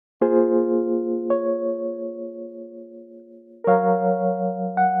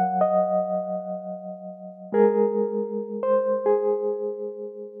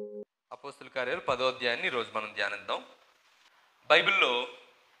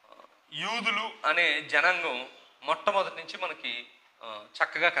యూదులు అనే జనాంగం మొట్టమొదటి నుంచి మనకి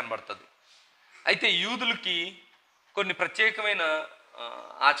చక్కగా కనబడుతుంది. అయితే యూదులకి కొన్ని ప్రత్యేకమైన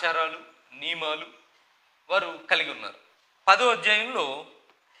ఆచారాలు, నియమాలు వారు కలిగి ఉన్నారు. 10వ అధ్యాయంలో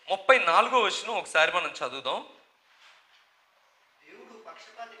 34వ వచనం ఒకసారి మనం చదువుదాం.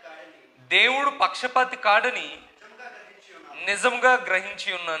 దేవుడు పక్షపాతి కాడని నిజంగా గ్రహించి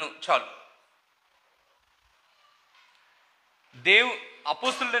ఉన్నాను. చాలు.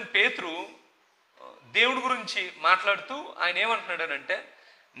 అపోస్తలుడైన పేతురు దేవుడి గురించి మాట్లాడుతూ ఆయన ఏమంటున్నాడనంటే,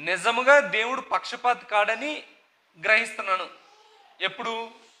 నిజముగా దేవుడు పక్షపాతి కాడని గ్రహిస్తున్నాను. ఎప్పుడు?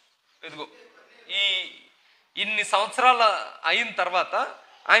 ఇదిగో ఇన్ని సంవత్సరాల అయిన తర్వాత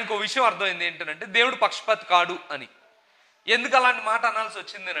ఆయనకు విషయం అర్థమైంది. ఏంటంటే దేవుడు పక్షపాతి కాడు అని. ఎందుకు అలాంటి మాట అనాల్సి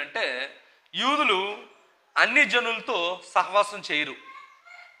వచ్చింది అంటే, యూదులు అన్ని జనులతో సహవాసం చేయరు,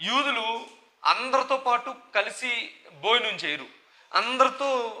 యూదులు అందరితో పాటు కలిసి భోజనం చేయరు, అందరితో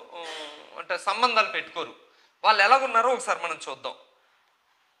అంటే సంబంధాలు పెట్టుకోరు. వాళ్ళు ఎలాగున్నారో ఒకసారి మనం చూద్దాం.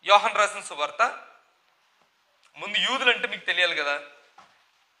 యోహాను రాసిన సువార్త. ముందు యూదులు అంటే మీకు తెలియాలి కదా.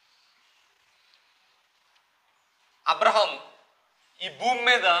 అబ్రహాము ఈ భూమి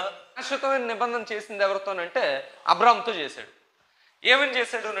మీద శాశ్వతమైన నిబంధన చేసింది ఎవరితోనంటే అబ్రహాంతో చేశాడు. ఏమని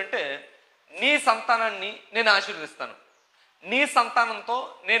చేశాడు అంటే, నీ సంతానాన్ని నేను ఆశీర్వదిస్తాను, నీ సంతానంతో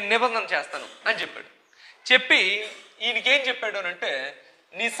నేను నిబంధన చేస్తాను అని చెప్పాడు. చెప్పి ఈయనకేం చెప్పాడు అంటే,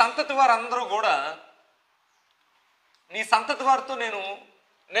 నీ సంతతి వారందరూ కూడా, నీ సంతతి వారితో నేను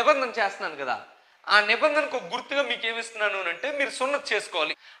నిబంధన చేస్తున్నాను కదా, ఆ నిబంధనకు ఒక గుర్తుగా మీకు ఏమిస్తున్నాను అంటే మీరు సున్నతి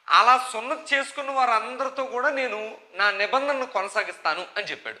చేసుకోవాలి. అలా సున్నతి చేసుకున్న వారందరితో కూడా నేను నా నిబంధనను కొనసాగిస్తాను అని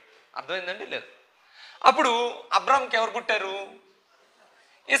చెప్పాడు. అర్థమైందండి? లేదు. అప్పుడు అబ్రాహాంకి ఎవరు పుట్టారు?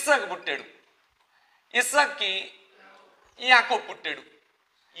 ఇస్సాకు పుట్టాడు. ఇస్సాక్కి యాకోబు పుట్టాడు.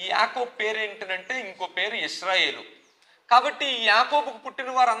 ఈ యాకోబు పేరు ఏంటంటే ఇంకో పేరు ఇశ్రాయేలు. కాబట్టి ఈ యాకోబుకు పుట్టిన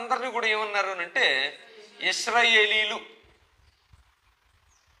వారందరినీ కూడా ఏమన్నారు అంటే ఇశ్రాయేలీలు.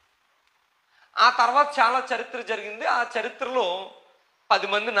 ఆ తర్వాత చాలా చరిత్ర జరిగింది. ఆ చరిత్రలో 10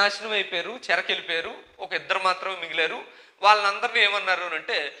 మంది నాశనం అయిపోయారు, చెరకెళ్ళిపోయారు. ఒక 2 మాత్రమే మిగిలారు. వాళ్ళందరినీ ఏమన్నారు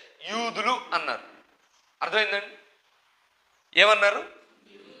అంటే యూదులు అన్నారు. అర్థమైందండి? ఏమన్నారు?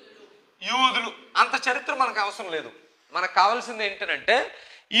 యూదులు. అంత చరిత్ర మనకు అవసరం లేదు. మనకు కావాల్సింది ఏంటంటే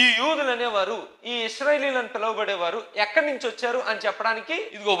ఈ యూదులు అనేవారు, ఈ ఇశ్రాయేలీలు అని పిలువబడేవారు ఎక్కడి నుంచి వచ్చారు అని చెప్పడానికి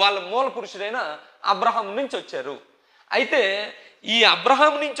ఇదిగో వాళ్ళ మూల పురుషుడైన అబ్రహాం నుంచి వచ్చారు. అయితే ఈ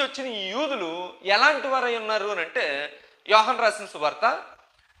అబ్రహాం నుంచి వచ్చిన ఈ యూదులు ఎలాంటి వారై ఉన్నారు అని అంటే, యోహాను రాసిన సువార్త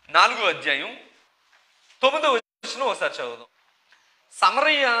 4వ అధ్యాయం 9వ వచనం ఒకసారి చదువుదాం.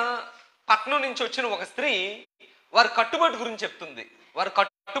 సమరయ్య పట్నం నుంచి వచ్చిన ఒక స్త్రీ వారి కట్టుబాటు గురించి చెప్తుంది. వారి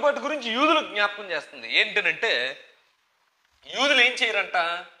కట్టుబాటు గురించి యూదులు జ్ఞాపకం చేస్తుంది. ఏంటనంటే, యూదులు ఏం చేయరంట,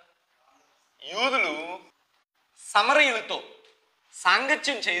 యూదులు సమరయులతో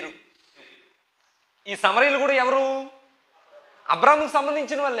సాంగత్యం చేయరు. ఈ సమరయులు కూడా ఎవరు? అబ్రాహాముకు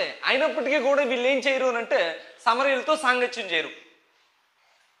సంబంధించిన వాళ్ళే. అయినప్పటికీ కూడా వీళ్ళు ఏం చేయరు అని అంటే సమరయులతో సాంగత్యం చేయరు.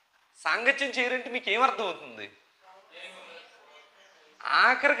 సాంగత్యం చేయరంటే మీకు ఏమర్థం అవుతుంది?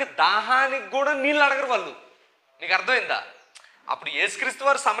 ఆఖరికి దాహానికి కూడా నీళ్ళు అడగరు వాళ్ళు. నీకు అర్థమైందా? అప్పుడు యేసుక్రీస్తు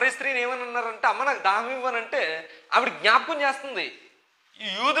వారు సమరయ స్త్రీని ఏమని అన్నారంటే, అమ్మ నాకు దాహం ఇవ్వనంటే ఆవిడ జ్ఞాపకం చేస్తుంది, ఈ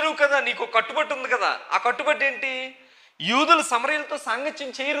యూదులు కదా, నీకు కట్టుబట్టు ఉంది కదా, ఆ కట్టుబట్టు ఏంటి? యూదులు సమరయులతో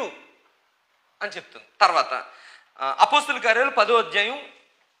సాంగత్యం చేయరు అని చెప్తుంది. తర్వాత అపోస్తలుల కార్యాలు 10వ అధ్యాయం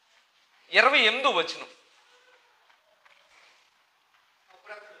 28వ వచనం.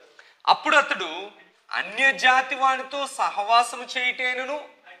 అప్పుడు అతడు అన్యజాతి వానితో సహవాసము చేయటేను.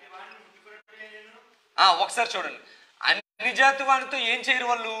 ఒకసారి చూడండి, అన్ని జాతి వానితో ఏం చేయరు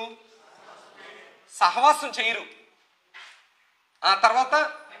వాళ్ళు? సహవాసం చేయరు. ఆ తర్వాత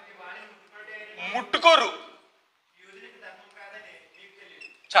ముట్టుకోరు.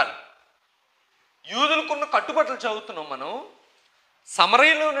 చాలు. యూదులకున్న కట్టుబాట్లు చదువుతున్నాం మనం.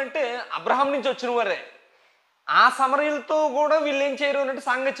 సమరయులోనంటే అబ్రహాం నుంచి వచ్చిన వారే. ఆ సమరయులతో కూడా వీళ్ళు ఏం చేయరు అంటే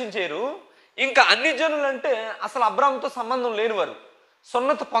సాంగత్యం చేయరు. ఇంకా అన్ని జనులు అంటే అసలు అబ్రహాంతో సంబంధం లేనివారు,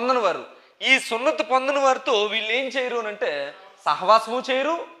 సున్నతి పొందని వారు. ఈ సున్నతి పొందిన వారితో వీళ్ళు ఏం చేయరు అంటే సహవాసము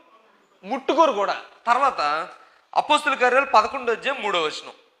చేయరు, ముట్టుకోరు కూడా. తర్వాత అపోస్తలుల కార్యాలు 11వ అధ్యాయం 3వ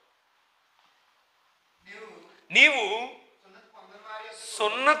వచనం. నీవు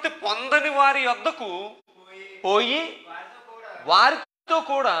సున్నతి పొందని వారి వద్దకు పోయి వారితో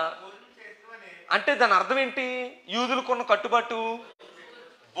కూడా, అంటే దాని అర్థం ఏంటి? యూదులకున్న కట్టుబాటు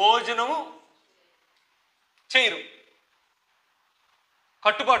భోజనము చేయరు.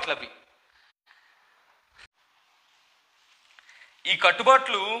 కట్టుబాట్లు అవి. ఈ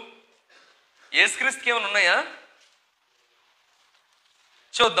కట్టుబాట్లు యేసుక్రీస్తుకి ఏమైనా ఉన్నాయా?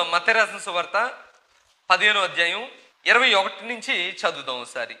 చూద్దాం. మత్తయి రాసిన సువార్త 15వ అధ్యాయం 21 నుంచి చదువుదాం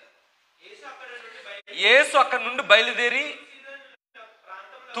ఒకసారి. యేసు అక్కడి నుండి బయలుదేరి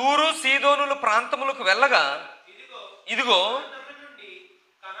తూరు సీదోనుల ప్రాంతములకు వెళ్ళగా ఇదిగో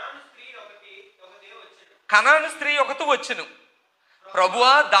కనాను స్త్రీ ఒకటి వచ్చెను.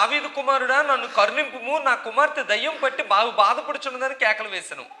 ప్రభువా, దావీదు కుమారుడా, నన్ను కరుణింపుము, నా కుమార్తె దయ్యం పట్టి బాధపడుచున్నదని కేకలు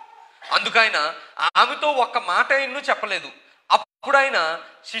వేసెను. అందుకైన ఆమెతో ఒక్క మాట ఎన్నూ చెప్పలేదు. అప్పుడు ఆయన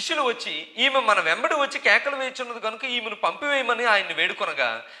శిష్యులు వచ్చి ఈమె మన వెంబడి వచ్చి కేకలు వేయుచున్నది కనుక ఈమెను పంపివేయమని ఆయన్ని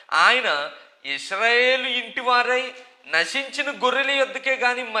వేడుకొనగా ఆయన ఇశ్రాయేలు ఇంటి వారై నశించిన గొర్రెల యొద్దకే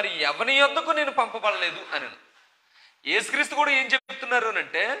గాని మరి ఎవని యొద్దకు నేను పంపబడలేదు అని. యేసుక్రీస్తు కూడా ఏం చెప్తున్నారు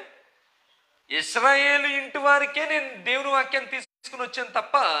అంటే, ఇశ్రాయేలు ఇంటి వారికే నేను దేవుని వాక్యాన్ని తీసుకుని వచ్చాను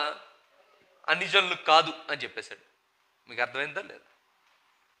తప్ప అన్ని జనులకు కాదు అని చెప్పేశాడు. మీకు అర్థమైందా లేదా?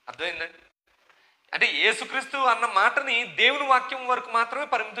 అర్థమైందండి? అంటే యేసుక్రీస్తు అన్న మాటని దేవుని వాక్యం వరకు మాత్రమే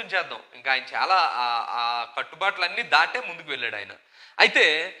పరిమితం చేద్దాం. ఇంకా ఆయన చాలా ఆ కట్టుబాట్లన్నీ దాటే ముందుకు వెళ్ళాడు ఆయన. అయితే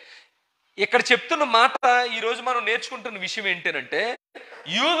ఇక్కడ చెప్తున్న మాట ఈరోజు మనం నేర్చుకుంటున్న విషయం ఏంటంటే,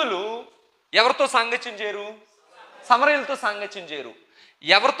 యూదులు ఎవరితో సాంగత్యం చేయరు? సమరయులతో సాంగత్యం చేయరు.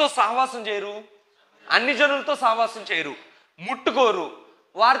 ఎవరితో సహవాసం చేయరు? అన్ని జనులతో సహవాసం చేయరు, ముట్టుకోరు,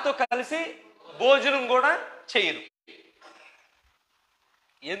 వారితో కలిసి భోజనం కూడా చేయరు.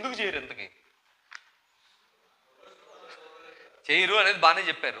 ఎందుకు చేయరు? ఎంతకి చేయరు అనేది బాగానే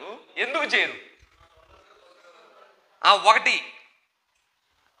చెప్పారు. ఎందుకు చేయరు? ఒకటి,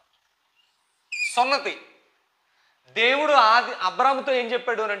 సున్నతి. దేవుడు అబ్రాహాముతో ఏం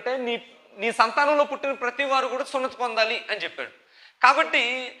చెప్పాడు అని అంటే, నీ సంతానంలో పుట్టిన ప్రతి వారు కూడా సున్నతి పొందాలి అని చెప్పాడు. కాబట్టి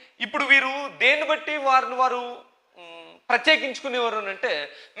ఇప్పుడు వీరు దేన్ని బట్టి వారు ప్రత్యేకించుకునేవారు అని అంటే,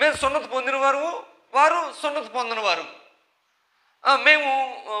 మేము సున్నతి పొందిన వారు సున్నతి పొందిన వారు. మేము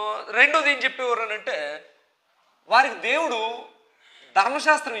రెండోది ఏం చెప్పేవారు అని అంటే, వారికి దేవుడు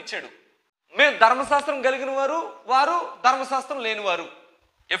ధర్మశాస్త్రం ఇచ్చాడు. మేము ధర్మశాస్త్రం కలిగిన వారు ధర్మశాస్త్రం లేనివారు.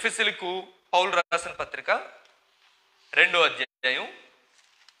 ఎఫెసీయులకు పౌలు రాసిన పత్రిక 2వ అధ్యాయం.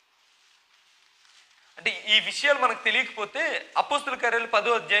 అంటే ఈ విషయాలు మనకు తెలియకపోతే అపోస్తుల కార్యాలు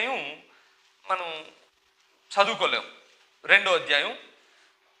 10వ అధ్యాయం మనం చదువుకోలేం. 2వ అధ్యాయం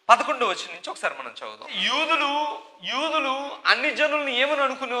 11వ వచనం నుంచి ఒకసారి మనం చదువుదాం. యూదులు అన్ని జనులను ఏమని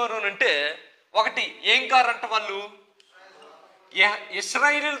అనుకునేవారు అని అంటే, ఒకటి, ఏం కారంట వాళ్ళు?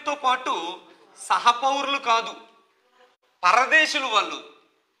 ఇశ్రాయేలుతో పాటు సహపౌరులు కాదు, పరదేశులు వాళ్ళు,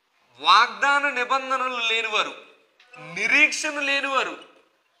 వాగ్దాన నిబంధనలు లేనివారు, నిరీక్షణ లేనివారు,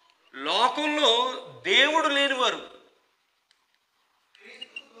 లోకంలో దేవుడు లేనివారు,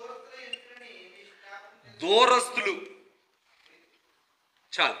 దూరస్తులు.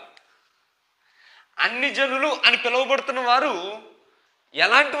 చాలు. అన్ని జనులు అని పిలువబడుతున్న వారు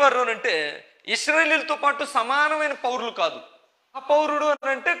ఎలాంటి వారు అని అంటే, ఇశ్రాయేలుతో పాటు సమానమైన పౌరులు కాదు. సహపౌరుడు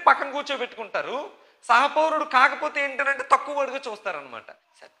అని అంటే పక్కన కూర్చోబెట్టుకుంటారు, సహపౌరుడు కాకపోతే ఏంటంటే తక్కువ వాడుగా చూస్తారనమాట.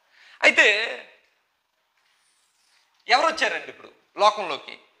 అయితే ఎవరు వచ్చారండి ఇప్పుడు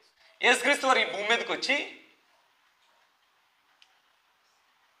లోకంలోకి? యేసుక్రీస్తు వారు ఈ భూమి మీదకి వచ్చి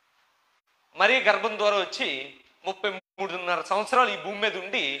మరీ గర్భం ద్వారా వచ్చి 33.5 సంవత్సరాలు ఈ భూమి మీద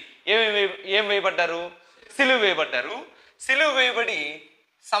ఉండి ఏం వేయబడ్డారు? సిలువ వేయబడ్డారు. సిలువ వేయబడి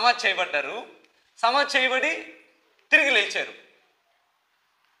సమాధి చేయబడ్డారు. సమాధి చేయబడి తిరిగి లేచారు.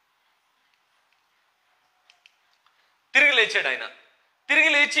 తిరిగి లేచాడు ఆయన. తిరిగి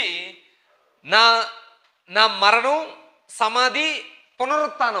లేచి నా మరణం, సమాధి,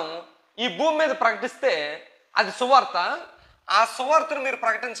 పునరుత్థానం ఈ భూమి మీద ప్రకటిస్తే అది సువార్త. ఆ సువార్తను మీరు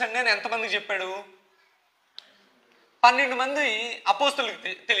ప్రకటించండి అని ఎంతమందికి చెప్పాడు? 12 మంది అపోస్తులకు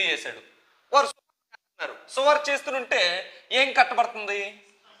తెలియజేశాడు. వారు సువార్త చేస్తుంటే ఏం కట్టబడుతుంది?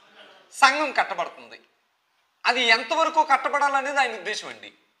 సంఘం కట్టబడుతుంది. అది ఎంతవరకు కట్టబడాలనేది ఆయన ఉద్దేశం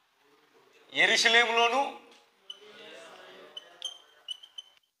అండి. యెరూషలేములోను,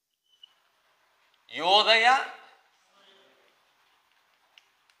 యోదయ,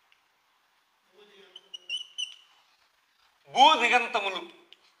 భూదిగంతములు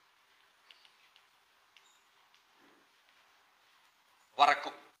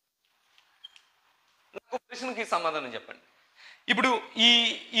వరకు. నాకు ప్రశ్నకి సమాధానం చెప్పండి. ఇప్పుడు ఈ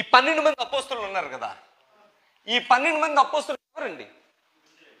 12 మంది అపోస్తులు ఉన్నారు కదా, ఈ 12 మంది అపోస్తులు ఎవరండి?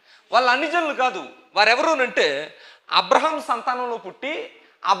 వాళ్ళు అన్ని జనులు కాదు. వారెవరు అంటే, అబ్రహాం సంతానంలో పుట్టి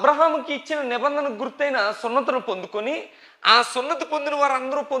అబ్రహాముకి ఇచ్చిన నిబంధన గుర్తైన సున్నతును పొందుకొని, ఆ సున్నతి పొందిన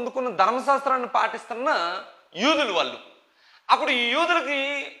వారందరూ పొందుకున్న ధర్మశాస్త్రాన్ని పాటిస్తున్న యూదులు వాళ్ళు. అప్పుడు ఈ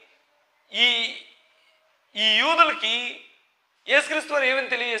యూదులకి యేసుక్రీస్తు వారు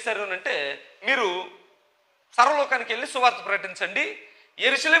ఏమని తెలియజేశారు అంటే, మీరు సర్వలోకానికి వెళ్ళి సువార్త ప్రకటించండి,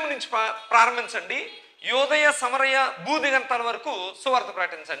 యెరూషలేము నుంచి ప్రారంభించండి, యోదయ, సమరయ, భూదిగంతాల వరకు సువార్త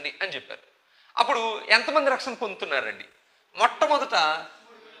ప్రకటించండి అని చెప్పారు. అప్పుడు ఎంతమంది రక్షణ పొందుతున్నారండి? మొట్టమొదట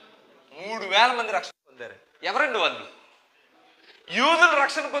 3,000 మంది రక్షణ పొందారు. ఎవరండి వాళ్ళు? యూదులు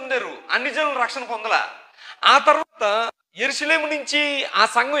రక్షణ పొందారు, అన్ని జనులు రక్షణ పొందలా. ఆ తర్వాత యెరూషలేము నుంచి ఆ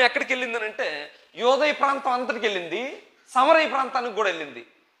సంఘం ఎక్కడికి వెళ్ళిందని అంటే యోదయ ప్రాంతం అంతటికి వెళ్ళింది, సమరయ ప్రాంతానికి కూడా వెళ్ళింది.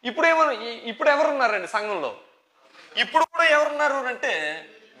 ఇప్పుడు ఎవరున్నారండి సంఘంలో? ఇప్పుడు కూడా ఎవరున్నారు అంటే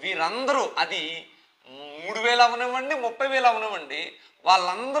వీరందరూ, అది 3,000 అవనివ్వండి, 30,000 అవనివ్వండి,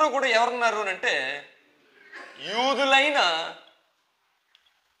 వాళ్ళందరూ కూడా ఎవరున్నారు అంటే యూదులైన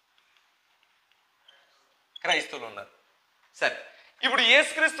క్రైస్తవులు ఉన్నారు. సరే, ఇప్పుడు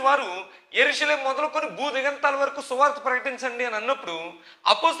యేసుక్రీస్తు వారు యెరూషలేము మొదలుకొని భూదిగంతాల వరకు సువార్త ప్రకటించండి అని అన్నప్పుడు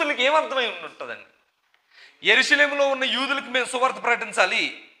అపోస్తులకి ఏమర్థమై ఉంటుందండి? యెరూషలేములో ఉన్న యూదులకు మేము సువార్త ప్రకటించాలి,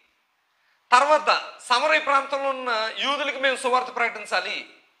 తర్వాత సమరయ ప్రాంతంలో ఉన్న యూదులకు మేము సువార్త ప్రకటించాలి,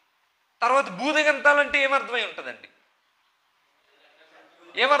 తర్వాత భూదిగంతాలంటే ఏమర్థమై ఉంటుందండి?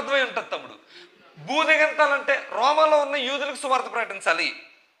 ఏమర్థమై ఉంటుంది తమ్ముడు? భూదిగంతాలంటే రోమాలో ఉన్న యూదులకు సువార్త ప్రకటించాలి,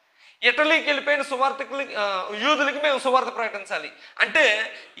 ఇటలీకి వెళ్ళిపోయిన యూదులకి మేము సువార్త ప్రకటించాలి. అంటే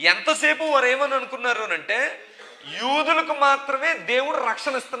ఎంతసేపు వారు ఏమని అనుకున్నారు అంటే యూదులకు మాత్రమే దేవుడు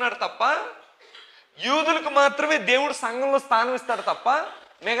రక్షణ ఇస్తున్నాడు తప్ప, యూదులకు మాత్రమే దేవుడు సంఘంలో స్థానం ఇస్తాడు తప్ప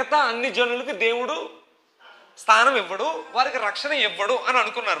మిగతా అన్ని జనులకు దేవుడు స్థానం ఇవ్వడు, వారికి రక్షణ ఇవ్వడు అని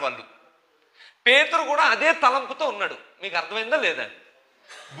అనుకున్నారు వాళ్ళు. పేతురు కూడా అదే తలంపుతో ఉన్నాడు. మీకు అర్థమైందా లేదా?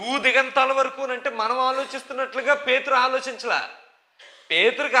 భూదిగంతాల వరకు అంటే మనం ఆలోచిస్తున్నట్లుగా పేతురు ఆలోచించలా.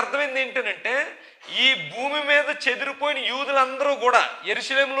 పేతురికి అర్థమైంది ఏంటంటే ఈ భూమి మీద చెదిరిపోయిన యూదులందరూ కూడా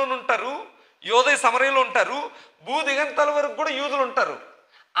యెరూషలేములో ఉంటారు, యోదయ సమరయంలో ఉంటారు, భూదిగంతాల వరకు కూడా యూదులు ఉంటారు.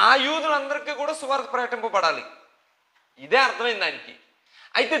 ఆ యూదులందరికీ కూడా సువార్త ప్రకటింపబడాలి. ఇదే అర్థమైంది ఆయనకి.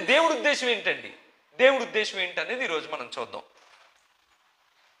 అయితే దేవుడి ఉద్దేశం ఏంటండి? దేవుడి ఉద్దేశం ఏంటనేది ఈరోజు మనం చూద్దాం.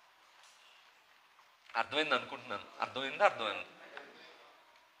 అర్థమైంది అనుకుంటున్నాను. అర్థమైంది.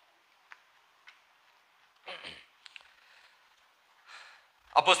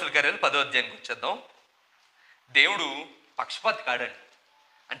 అపోస్తలుల కార్యాలు 10వ అధ్యాయానికి వచ్చేద్దాం. దేవుడు పక్షపాతి కాడండి.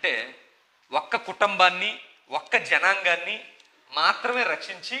 అంటే ఒక్క కుటుంబాన్ని, ఒక్క జనాంగాన్ని మాత్రమే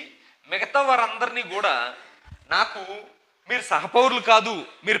రక్షించి మిగతా వారందరినీ కూడా నాకు మీరు సహపౌరులు కాదు,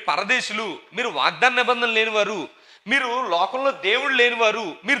 మీరు పరదేశులు, మీరు వాగ్దాన నిబంధనలు లేనివారు, మీరు లోకంలో దేవుడు లేనివారు,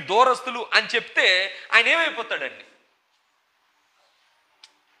 మీరు దూరస్తులు అని చెప్తే ఆయన ఏమైపోతాడండి?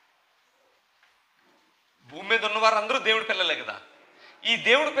 భూమి మీద ఉన్న వారందరూ దేవుడి పిల్లలే కదా. ఈ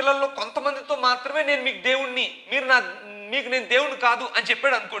దేవుడి పిల్లల్లో కొంతమందితో మాత్రమే నేను మీకు దేవుణ్ణి, మీకు నేను దేవుడు కాదు అని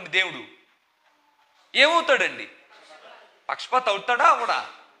చెప్పాడు అనుకోండి, దేవుడు ఏమవుతాడండి? పక్షపాత అవుతాడా అవడా?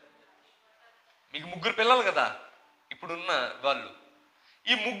 మీకు 3 పిల్లలు కదా ఇప్పుడున్న వాళ్ళు.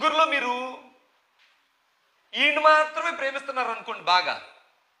 ఈ 3లో మీరు ఈయన మాత్రమే ప్రేమిస్తున్నారు అనుకోండి బాగా,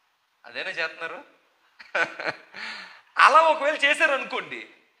 అదేనా చేస్తున్నారు? అలా ఒకవేళ చేశారు అనుకోండి,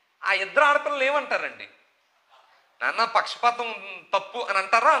 ఆ 2 ఆడపిల్లలు ఏమంటారండి? నాన్న పక్షపాతం తప్పు అని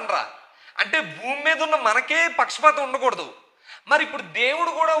అంటారా అనరా? అంటే భూమి మీద ఉన్న మనకే పక్షపాతం ఉండకూడదు. మరి ఇప్పుడు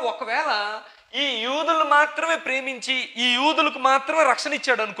దేవుడు కూడా ఒకవేళ ఈ యూదులను మాత్రమే ప్రేమించి ఈ యూదులకు మాత్రమే రక్షణ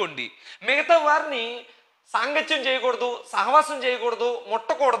ఇచ్చాడు అనుకోండి, మిగతా వారిని సాంగత్యం చేయకూడదు, సహవాసం చేయకూడదు,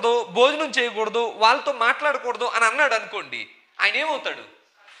 ముట్టకూడదు, భోజనం చేయకూడదు, వాళ్ళతో మాట్లాడకూడదు అని అన్నాడు అనుకోండి, ఆయన ఏమవుతాడు?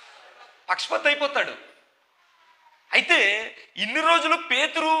 పక్షపాత అయిపోతాడు. అయితే ఇన్ని రోజులు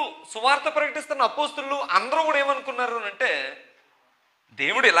పేతురు సువార్త ప్రకటిస్తున్న అపోస్తులు అందరూ కూడా ఏమనుకున్నారు అంటే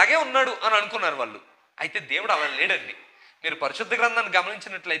దేవుడు ఇలాగే ఉన్నాడు అని అనుకున్నారు వాళ్ళు. అయితే దేవుడు అలా లేడండి. మీరు పరిశుద్ధ గ్రంథాన్ని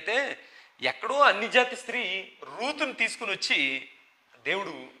గమనించినట్లయితే ఎక్కడో అన్ని జాతి స్త్రీ రూతుని తీసుకుని వచ్చి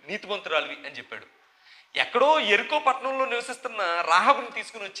దేవుడు నీతిమంతురాలివి అని చెప్పాడు. ఎక్కడో ఎరుకో పట్టణంలో నివసిస్తున్న రాహాబుని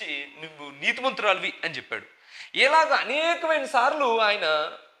తీసుకుని వచ్చి నువ్వు నీతిమంతురాలివి అని చెప్పాడు. ఇలాగ అనేకమైన సార్లు ఆయన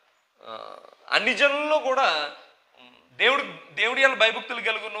అన్ని జనుల్లో కూడా దేవుడి భయభక్తులు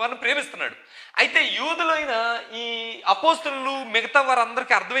కలిగి ఉన్న వారిని ప్రేమిస్తున్నాడు. అయితే యూదులైన ఈ అపోస్తులు మిగతా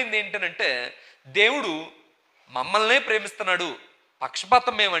వారందరికీ అర్థమైంది ఏంటంటే దేవుడు మమ్మల్నే ప్రేమిస్తున్నాడు,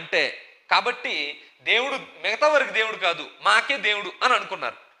 పక్షపాతం మేమంటే, కాబట్టి దేవుడు మిగతా వారికి దేవుడు కాదు, మాకే దేవుడు అని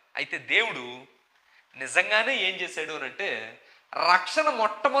అనుకున్నారు. అయితే దేవుడు నిజంగానే ఏం చేశాడు అని అంటే రక్షణ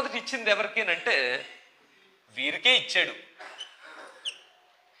మొట్టమొదటి ఇచ్చింది ఎవరికేనంటే వీరికే ఇచ్చాడు,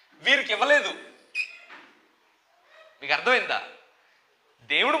 వీరికి ఇవ్వలేదు. మీకు అర్థమైందా?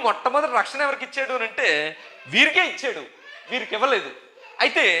 దేవుడు మొట్టమొదటి రక్షణ ఎవరికి ఇచ్చాడు అని అంటే వీరికే ఇచ్చాడు, వీరికి ఇవ్వలేదు.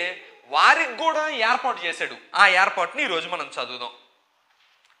 అయితే వారికి కూడా ఏర్పాటు చేశాడు. ఆ ఏర్పాటుని ఈరోజు మనం చదువుదాం.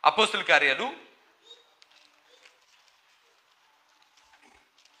 అపోస్తుల కార్యాలు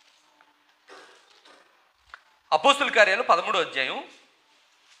 13వ అధ్యాయం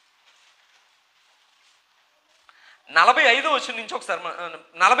 45వ వచనం నుంచి ఒకసారి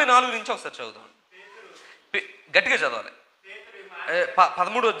 44 నుంచి ఒకసారి చదువుదాం. గట్టిగా చదవాలి.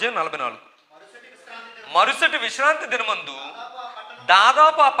 13వ అధ్యాయం 44. మరుసటి విశ్రాంతి దినమందు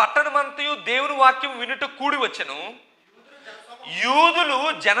దాదాపు ఆ పట్టణమంతయు దేవుని వాక్యం వినుట కూడి వచ్చెను. యూదులు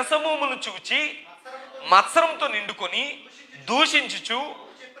జనసమూహమును చూచి మత్సరంతో నిండుకొని దూషించుచు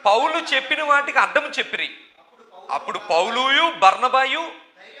పౌలు చెప్పిన వాటికి అడ్డము చెప్పిరి. అప్పుడు పౌలుయు బర్నబాయు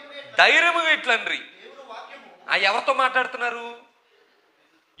ధైర్యముగా ఇట్లన్రి. ఎవరితో మాట్లాడుతున్నారు?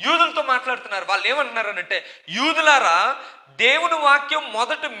 యూదులతో మాట్లాడుతున్నారు. వాళ్ళు ఏమంటున్నారనంటే, యూదులారా, దేవుని వాక్యం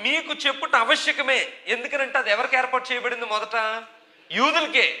మొదట మీకు చెప్పుట ఆవశ్యకమే. ఎందుకనంటే అది ఎవరికి ఏర్పాటు చేయబడింది? మొదట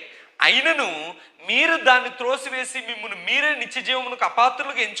యూదులకే. అయినను మీరు దాన్ని త్రోసివేసి మిమ్మల్ని మీరే నిత్య జీవమునకు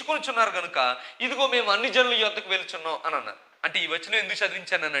అపాత్రులుగా ఎంచుకొనిచున్నారు కనుక ఇదిగో మేము అన్ని జనుల యొద్దకు వెళ్తున్నాం అని అన్నారు. అంటే ఈ వచనం ఎందుకు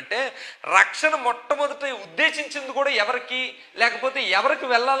చదివించానంటే, రక్షణ మొట్టమొదట ఉద్దేశించింది కూడా ఎవరికి, లేకపోతే ఎవరికి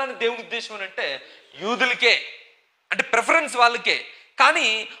వెళ్ళాలని దేవుని ఉద్దేశం అని అంటే యూదులకే. అంటే ప్రిఫరెన్స్ వాళ్ళకే. కానీ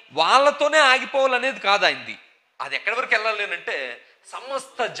వాళ్ళతోనే ఆగిపోవాలనేది కాదు ఆయనది. అది ఎక్కడి వరకు వెళ్ళాలి అంటే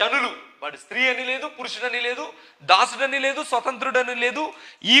సమస్త జనులు, వాడు స్త్రీ అని లేదు, పురుషుడని లేదు, దాసుడని లేదు, స్వతంత్రుడని లేదు,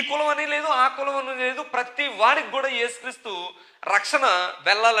 ఈ కులం అని లేదు, ఆ కులం అని లేదు, ప్రతి వాడికి కూడా యేసుక్రీస్తు రక్షణ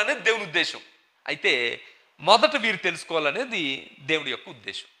వెళ్ళాలనేది దేవుని ఉద్దేశం. అయితే మొదట వీరు తెలుసుకోవాలనేది దేవుడి యొక్క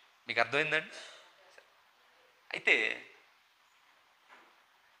ఉద్దేశం. మీకు అర్థమైందండి? అయితే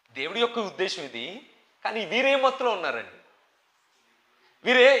దేవుడి యొక్క ఉద్దేశం ఇది. కానీ వీరే మత్తులో ఉన్నారండి.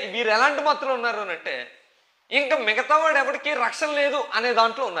 వీరు ఎలాంటి మత్తులో ఉన్నారు అని అంటే, ఇంకా మిగతా వాడు ఎవరికి రక్షణ లేదు అనే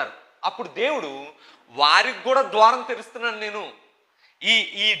దాంట్లో ఉన్నారు. అప్పుడు దేవుడు వారికి కూడా ద్వారం తెరుస్తున్నాను నేను.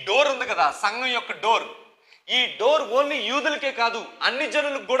 ఈ డోర్ ఉంది కదా, సంఘం యొక్క డోర్, ఈ డోర్ ఓన్లీ యూదులకే కాదు అన్ని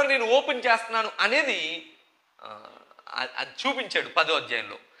జనులకు కూడా నేను ఓపెన్ చేస్తున్నాను అనేది అది చూపించాడు 10వ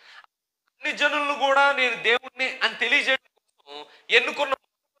అధ్యాయంలో. అన్ని జనులను కూడా నేను దేవుణ్ణి అని తెలియజేయడం కోసం ఎన్నుకున్న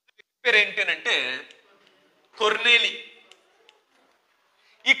పేరు ఏంటంటే కొర్నేలి.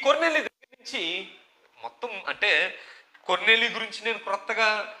 ఈ కొర్నేలి దగ్గర నుంచి మొత్తం అంటే కొర్నేలి గురించి నేను క్రొత్తగా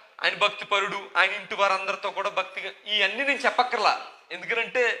ఆయన భక్తిపరుడు, ఆయన ఇంటి వారందరితో కూడా భక్తిగా ఇవన్నీ నేను చెప్పక్కర్లా.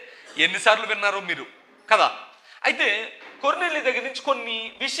 ఎందుకంటే ఎన్నిసార్లు విన్నారో మీరు కదా. అయితే కొర్నేలి దగ్గర నుంచి కొన్ని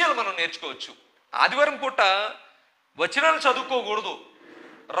విషయాలు మనం నేర్చుకోవచ్చు. ఆదివారం పూట వచనాలు చదువుకోకూడదు,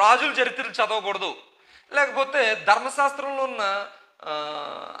 రాజుల చరిత్రలు చదవకూడదు, లేకపోతే ధర్మశాస్త్రంలో ఉన్న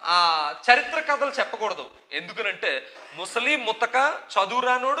ఆ చరిత్ర కథలు చెప్పకూడదు. ఎందుకనంటే ముసలి ముతక చదువు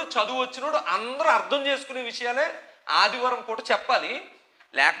రానోడు చదువు వచ్చినోడు అందరూ అర్థం చేసుకునే విషయాలే ఆదివారం పూట చెప్పాలి.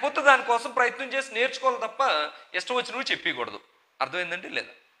 లేకపోతే దానికోసం ప్రయత్నం చేసి నేర్చుకోవాలి తప్ప ఇష్టం వచ్చినవి చెప్పకూడదు. అర్థమైందండి?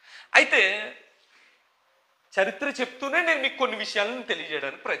 లేదా? అయితే చరిత్ర చెప్తూనే నేను మీకు కొన్ని విషయాలను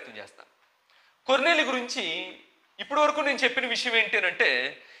తెలియజేయడానికి ప్రయత్నం చేస్తాను. కొర్నేలి గురించి ఇప్పటి వరకు నేను చెప్పిన విషయం ఏంటి అంటే,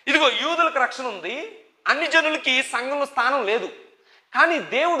 ఇదిగో యూదులకు రక్షణ ఉంది, అన్ని జనులకి సంఘంలో స్థానం లేదు. కానీ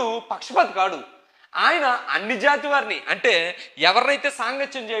దేవుడు పక్షపాతి కాడు. ఆయన అన్ని జాతి వారిని, అంటే ఎవరినైతే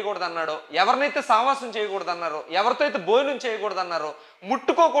సాంగత్యం చేయకూడదు అన్నాడో, ఎవరినైతే సావాసం చేయకూడదు అన్నారో, ఎవరితో అయితే భోజనం చేయకూడదు అన్నారో,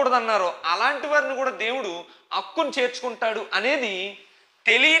 ముట్టుకోకూడదు అన్నారో, అలాంటి వారిని కూడా దేవుడు హక్కును చేర్చుకుంటాడు అనేది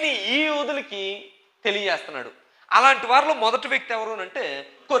తెలియని ఈ యూదులకి తెలియజేస్తున్నాడు. అలాంటి వారిలో మొదటి వ్యక్తి ఎవరు అంటే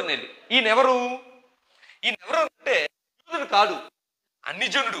కొర్నేలి. ఈయనెవరు అంటే యూదుడు కాదు, అన్ని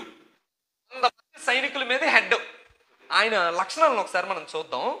జనుడు, 100 మంది సైనికుల మీద హెడ్. ఆయన లక్షణాలను ఒకసారి మనం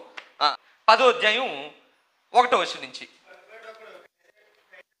చూద్దాం. 10వ అధ్యాయం 1వ వచనం నుంచి.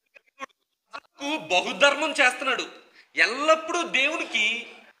 బహుధర్మం చేస్తున్నాడు, ఎల్లప్పుడూ దేవునికి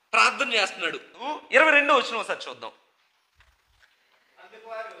ప్రార్థన చేస్తున్నాడు. 22వ వచనం ఒకసారి చూద్దాం.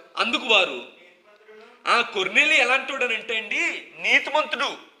 అందుకు వారు ఆ కొర్నేలి ఎలాంటి అంటే అండి,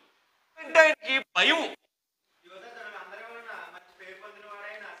 నీతిమంతుడు అంటే ఆయనకి భయం.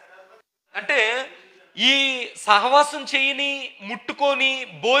 అంటే ఈ సహవాసం చేయని, ముట్టుకొని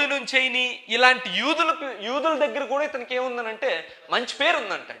భోజనం చేయని ఇలాంటి యూదుల దగ్గర కూడా ఇతనికి ఏముందనంటే మంచి పేరు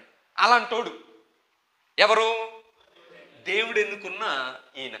ఉందంటండి. అలాంటోడు ఎవరు? దేవుడు ఎన్నుకున్న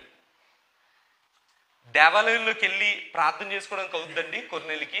ఈయన. దేవాలయంలోకి వెళ్ళి ప్రార్థన చేసుకోవడానికి అవుతుందండి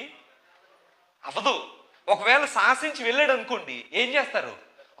కొర్నేలికి? అవదు. ఒకవేళ సాహసించి వెళ్ళాడు అనుకోండి, ఏం చేస్తారు?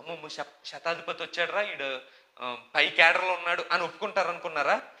 అమ్మమ్మ శతాధిపతి వచ్చాడరా, ఈడు పై కేడర్లో ఉన్నాడు అని ఒప్పుకుంటారు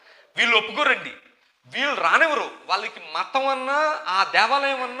అనుకున్నారా? వీళ్ళు ఒప్పుకోరండి. వీళ్ళు రానివ్వరు. వాళ్ళకి మతం అన్నా ఆ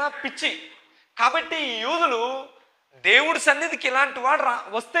దేవాలయం అన్నా పిచ్చి. కాబట్టి ఈ యూదులు దేవుడి సన్నిధికి ఇలాంటి వాడు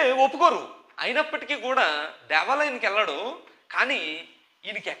వస్తే ఒప్పుకోరు. అయినప్పటికీ కూడా దేవాలయానికి వెళ్ళాడు. కానీ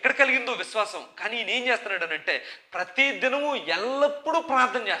ఈయనకి ఎక్కడ కలిగిందో విశ్వాసం. కానీ ఈయన ఏం చేస్తున్నాడు అంటే ప్రతి దినము ఎల్లప్పుడూ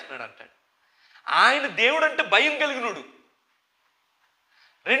ప్రార్థన చేస్తున్నాడు అంటాడు. ఆయన దేవుడు అంటే భయం కలిగినోడు.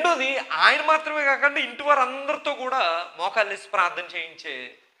 రెండోది, ఆయన మాత్రమే కాకుండా ఇంటి వారు అందరితో కూడా మోకాళ్ళేసి ప్రార్థన చేయించే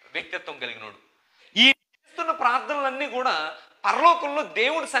వ్యక్తిత్వం కలిగినోడు. ఈ చేస్తున్న ప్రార్థనలన్నీ కూడా పరలోకంలో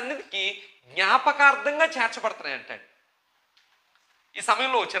దేవుడి సన్నిధికి జ్ఞాపకార్థంగా చేర్చబడుతున్నాయి అంటాడు. ఈ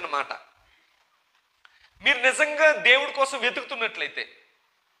సమయంలో వచ్చిన మాట, మీరు నిజంగా దేవుడి కోసం వెతుకుతున్నట్లయితే,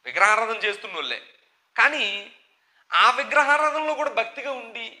 విగ్రహారాధన చేస్తున్న వాళ్ళే, కానీ ఆ విగ్రహారాధనలో కూడా భక్తిగా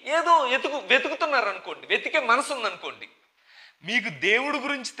ఉండి ఏదో వెతుకుతున్నారు అనుకోండి, వెతికే మనసు ఉందనుకోండి, మీకు దేవుడి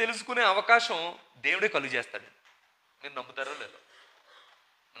గురించి తెలుసుకునే అవకాశం దేవుడే కలుగు చేస్తాడు. మీరు నమ్ముతారో లేదో?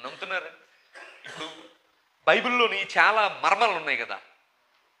 నమ్ముతున్నారా? ఇప్పుడు బైబిల్లోని చాలా మర్మాలు ఉన్నాయి కదా.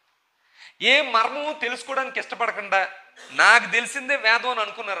 ఏ మర్మము తెలుసుకోవడానికి ఇష్టపడకుండా నాకు తెలిసిందే వేదం అని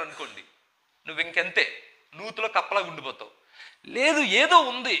అనుకున్నారు అనుకోండి, నువ్వు ఇంకెంతే నూతులో కప్పలా ఉండిపోతావు. లేదు, ఏదో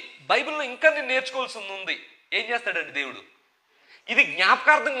ఉంది బైబిల్లో, ఇంకా నేను నేర్చుకోవాల్సింది ఉంది. ఏం చేస్తాడండి దేవుడు? ఇది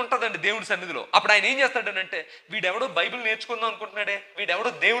జ్ఞాపకార్థంగా ఉంటుందండి దేవుడి సన్నిధిలో. అప్పుడు ఆయన ఏం చేస్తాడనంటే, వీడెవడో బైబిల్ నేర్చుకుందాం అనుకుంటున్నాడే, వీడెవడో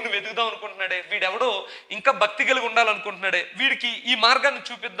దేవుడిని వెతుకుదాం అనుకుంటున్నాడే, వీడెవడో ఇంకా భక్తి కలిగి ఉండాలనుకుంటున్నాడే, వీడికి ఈ మార్గాన్ని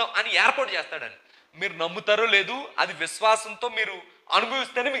చూపిద్దాం అని ఏర్పాటు చేస్తాడని. మీరు నమ్ముతారో లేదు, అది విశ్వాసంతో మీరు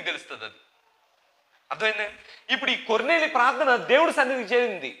అనుభవిస్తేనే మీకు తెలుస్తుంది. అది అర్థమైందా? ఇప్పుడు ఈ కొర్నేలి ప్రార్థన దేవుడి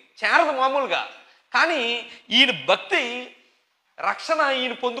సన్నిధికి చేరదు మామూలుగా. కానీ ఈయన భక్తి, రక్షణ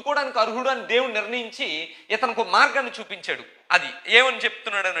ఈయన పొందుకోవడానికి అర్హుడు అని దేవుడు నిర్ణయించి ఇతనికి ఒక మార్గాన్ని చూపించాడు. అది ఏమని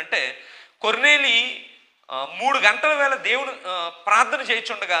చెప్తున్నాడు అంటే, కొర్నేలి 3 గంటల వేళ దేవుడు ప్రార్థన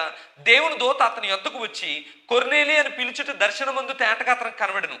చేయించుండగా దేవుని దూత అతని యొద్దకు వచ్చి కొర్నేలి అని పిలుచుట దర్శనమందు తేటగా అతనికి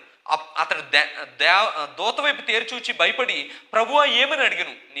కనబడను. అతడు దూత వైపు తేరిచూచి భయపడి, ప్రభువా ఏమని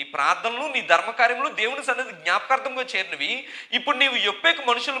అడిగను, నీ ప్రార్థనలు నీ ధర్మకార్యములు దేవుని సన్నిధి జ్ఞాపకార్థంగా చేరినవి. ఇప్పుడు నీవు యొప్పేకు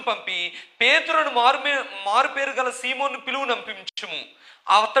మనుషులను పంపి పేతురును మారు పేరు గల సీమోను పిలువు నంపించుము.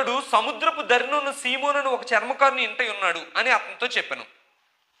 అతడు సముద్రపు దరినున్న సీమోనను ఒక చర్మకారుని ఇంట ఉన్నాడు అని అతనితో చెప్పాను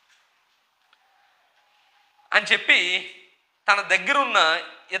అని చెప్పి, తన దగ్గర ఉన్న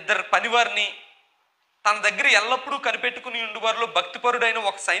 2 పనివారిని, తన దగ్గర ఎల్లప్పుడూ కనిపెట్టుకుని ఉండువారిలో భక్తిపరుడైన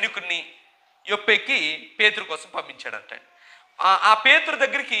ఒక సైనికుడిని యొప్పేకి పేతురు కోసం పంపించాడంట. ఆ పేతురు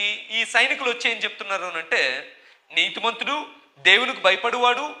దగ్గరికి ఈ సైనికులు వచ్చి ఏం చెప్తున్నారు అంటే, నీతిమంతుడు దేవునికి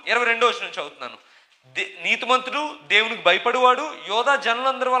భయపడువాడు, 22వ వచనం చదువుతున్నాను, నీతిమంతుడు దేవునికి భయపడువాడు యోధా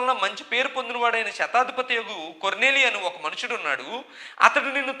జనులందరి వలన మంచి పేరు పొందినవాడైన శతాధిపతి యొగు కొర్నేలి అని ఒక మనుషుడు ఉన్నాడు. అతడు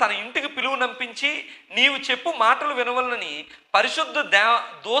నిన్ను తన ఇంటికి పిలువు నంపించి నీవు చెప్పు మాటలు వినవలనని పరిశుద్ధ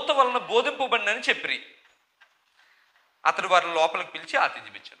దూత వలన బోధింపబడినని చెప్పిరి. అతడు వారిని లోపలికి పిలిచి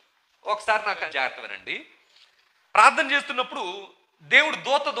ఆతిథ్యమిచ్చాడు. ఒకసారి నాకు జాగ్రత్త వినండి. ప్రార్థన చేస్తున్నప్పుడు దేవుడు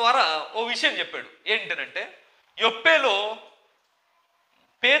దూత ద్వారా ఓ విషయం చెప్పాడు. ఏంటనంటే, యొప్పేలో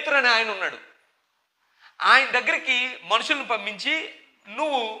పేతురు అనే ఆయన ఉన్నాడు. ఆయన దగ్గరికి మనుషులను పంపించి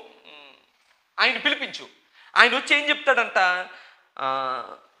నువ్వు ఆయన పిలిపించు. ఆయన వచ్చి ఏం చెప్తాడంట,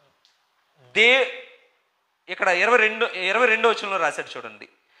 ఇక్కడ 22వ వచనంలో రాశాడు చూడండి,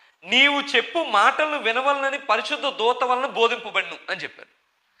 నీవు చెప్పు మాటలను వినవలనని పరిశుద్ధ దూత వలన బోధింపబడిను అని చెప్పారు.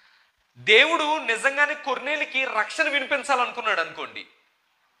 దేవుడు నిజంగానే కొర్నేలికి రక్షణ వినిపించాలనుకున్నాడు అనుకోండి,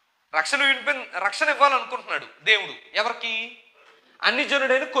 రక్షణ ఇవ్వాలనుకుంటున్నాడు దేవుడు. ఎవరికి? అన్ని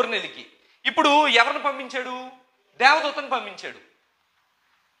జనుడైన కొర్నేలికి. ఇప్పుడు ఎవరిని పంపించాడు? దేవదూతను పంపించాడు.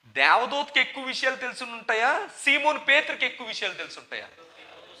 దేవదూతకి ఎక్కువ విషయాలు తెలిసి ఉంటాయా, సీమోను పేతురుకి ఎక్కువ విషయాలు తెలిసి ఉంటాయా?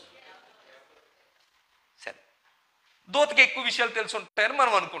 సరే, దూతకి ఎక్కువ విషయాలు తెలిసి ఉంటాయని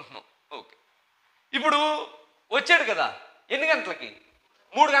మనం అనుకుంటున్నాం. ఓకే, ఇప్పుడు వచ్చాడు కదా, ఎన్ని గంటలకి?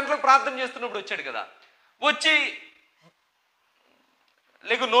 3 గంటలకు ప్రార్థన చేస్తున్నప్పుడు వచ్చాడు కదా. వచ్చి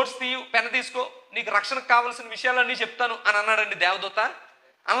లేకు నోట్స్ తీయు, పెన్ తీసుకో, నీకు రక్షణకు కావాల్సిన విషయాలన్నీ చెప్తాను అని అన్నాడండి దేవదూత?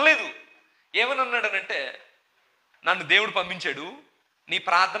 అనలేదు. ఏమని అన్నాడనంటే, నన్ను దేవుడు పంపించాడు, నీ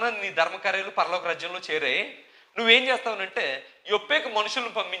ప్రార్థన నీ ధర్మకార్యాలు పరలోక రాజ్యంలో చేరే, నువ్వేం చేస్తావనంటే యొప్పేకు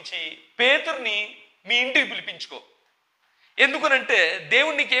మనుషులను పంపించి పేతుర్ని మీ ఇంటికి పిలిపించుకో. ఎందుకనంటే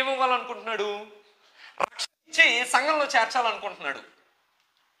దేవుడు నీకు ఏమివ్వాలనుకుంటున్నాడు? రక్షణ ఇచ్చి సంఘంలో చేర్చాలనుకుంటున్నాడు.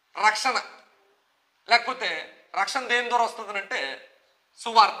 రక్షణ లేకపోతే రక్షణ దేని ద్వారా వస్తుందనంటే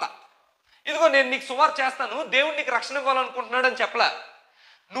సువార్త. ఇదిగో నేను నీకు సువార్త చేస్తాను, దేవుడు నీకు రక్షణ ఇవ్వాలనుకుంటున్నాడు అని చెప్పలా.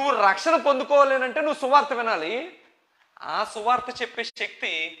 నువ్వు రక్షణ పొందుకోవాలేనంటే నువ్వు సువార్త వినాలి. ఆ సువార్త చెప్పే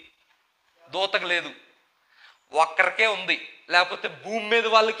శక్తి దూతకు లేదు, ఒక్కరికే ఉంది, లేకపోతే భూమి మీద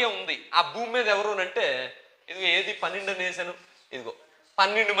వాళ్ళకే ఉంది. ఆ భూమి మీద ఎవరు అంటే, ఇదిగో ఏది 12 నేసాను, ఇదిగో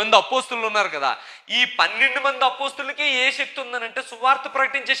 12 మంది అపోస్తులు ఉన్నారు కదా. ఈ 12 మంది అపోస్తులకి ఏ శక్తి ఉందనంటే సువార్త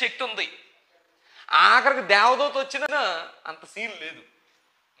ప్రకటించే శక్తి ఉంది. ఆఖరికి దేవదూత వచ్చినా అంత సీన్ లేదు.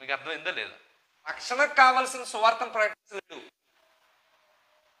 మీకు అర్థమైందా లేదా? రక్షణకు కావాల్సిన సువార్తను ప్రకటించలేదు.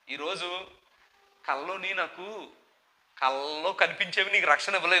 ఈరోజు నాకు కళ్ళలో కనిపించేవి నీకు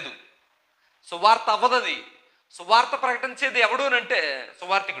రక్షణ ఇవ్వలేదు. సువార్త అవ్వదు. అది సువార్త ప్రకటించేది ఎవడు అంటే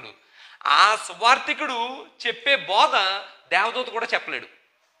సువార్థికుడు. ఆ సువార్థికుడు చెప్పే బోధ దేవదూత కూడా చెప్పలేడు.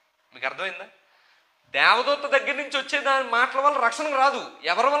 మీకు అర్థమైందా? దేవదూత దగ్గర నుంచి వచ్చే దాని మాటల వల్ల రక్షణ రాదు.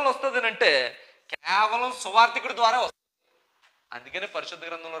 ఎవరి వల్ల వస్తుంది అంటే కేవలం సువార్థికుడి ద్వారా వస్తుంది. అందుకనే పరిశుద్ధ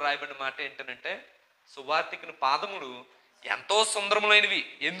గ్రంథంలో రాయబడిన మాట ఏంటంటే, సువార్థికుని పాదములు ఎంతో సుందరములైనవి.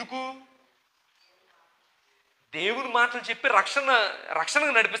 ఎందుకు? దేవుని మాటలు చెప్పి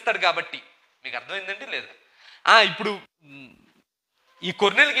రక్షణకు నడిపిస్తాడు కాబట్టి. మీకు అర్థమైందండి లేదా? ఇప్పుడు ఈ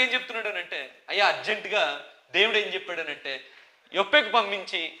కొర్నేలికి ఏం చెప్తున్నాడు అంటే, అయ్యా అర్జెంటుగా దేవుడు ఏం చెప్పాడనంటే, యొప్పేకు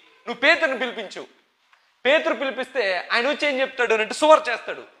పంపించి నువ్వు పేతురుని పిలిపించు. పేతురు పిలిపిస్తే ఆయన వచ్చి ఏం చెప్తాడు అంటే సువార్త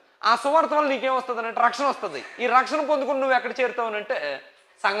చేస్తాడు. ఆ సువార్త వల్ల నీకేం వస్తుంది అంటే రక్షణ వస్తుంది. ఈ రక్షణ పొందుకుని నువ్వు ఎక్కడ చేరుతావు అంటే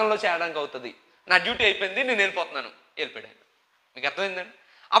సంఘంలో చేరడానికి అవుతుంది. నా డ్యూటీ అయిపోయింది, నేను వెళ్ళిపోతున్నాను. వెళ్ళిపోయాడు. మీకు అర్థమైందండి?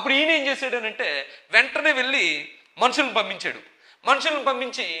 అప్పుడు ఈయన ఏం చేశాడనంటే వెంటనే వెళ్ళి మనుషులను పంపించాడు. మనుషులను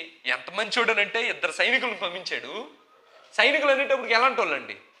పంపించి ఎంత మంచోడనంటే 2 సైనికులను పంపించాడు. సైనికులు అనేటప్పటికి ఎలాంటి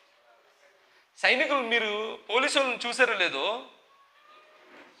వాళ్ళండి? సైనికులు మీరు పోలీసు వాళ్ళని చూసారో లేదో,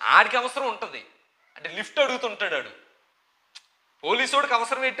 ఆడికి అవసరం ఉంటుంది అంటే లిఫ్ట్ అడుగుతుంటాడు. ఆడు పోలీసు వాడికి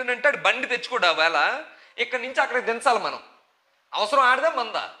అవసరం ఏంటంటే ఆడు బండి తెచ్చుకోడు. ఆ వేళ ఇక్కడి నుంచి అక్కడికి దించాలి మనం. అవసరం ఆడిదా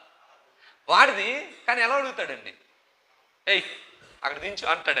మందా? వాడిది. కానీ ఎలా అడుగుతాడండి? ఏయ్ అక్కడ దించు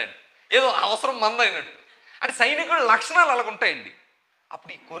అంటాడండి. ఏదో అవసరం మంద అయినట్టు. అంటే సైనికుడు లక్షణాలు అలాగుంటాయండి.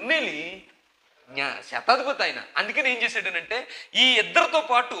 అప్పుడు ఈ కొర్నేలి శతాధిపతి ఆయన. అందుకని ఏం చేశాడనంటే ఈ 2తో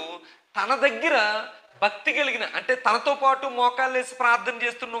పాటు తన దగ్గర భక్తి కలిగిన అంటే తనతో పాటు మోకాళ్ళేసి ప్రార్థన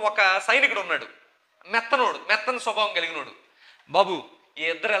చేస్తున్న ఒక సైనికుడు ఉన్నాడు. మెత్తని స్వభావం కలిగినోడు. బాబు ఈ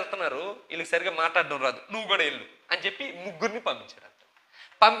 2 వెళ్తున్నారు, వీళ్ళకి సరిగా మాట్లాడడం రాదు, నువ్వు కూడా వెళ్ళు అని చెప్పి 3 పంపించాడు.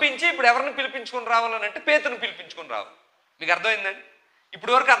 పంపించి ఇప్పుడు ఎవరిని పిలిపించుకొని రావాలని అంటే పేతురుని పిలిపించుకొని రావాలి. మీకు అర్థమైందండి?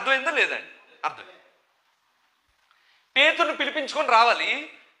 ఇప్పుడు వరకు అర్థమైందా లేదండి? అర్థమైంది. పేతురుని పిలిపించుకొని రావాలి.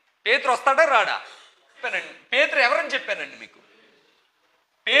 పేతురు వస్తాడా రాడా? చెప్పానండి. పేతురు ఎవరని చెప్పానండి మీకు?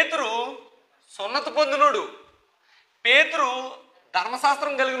 పేతురు సున్నత పొందినోడు. పేతురు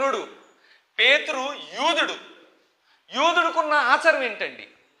ధర్మశాస్త్రం కలిగినోడు. పేతురు యూదుడు. యూదుడుకున్న ఆచారం ఏంటండి?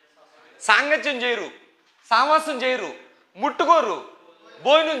 సాంగత్యం చేయరు, సావాసం చేయరు, ముట్టుకోరు,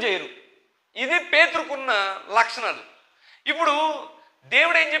 భోజనం చేయరు. ఇది పేతురుకున్న లక్షణాలు. ఇప్పుడు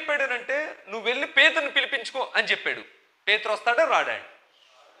దేవుడు ఏం చెప్పాడు అంటే నువ్వు వెళ్ళి పేతురుని పిలిపించుకో అని చెప్పాడు. పేతురు వస్తాడా రాడా?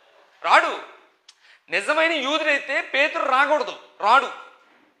 రాడు. నిజమైన యూదుడైతే పేతురు రాకూడదు, రాడు.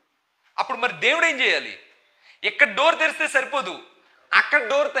 అప్పుడు మరి దేవుడు ఏం చేయాలి? ఇక్కడ డోర్ తెరిస్తే సరిపోదు, అక్కడ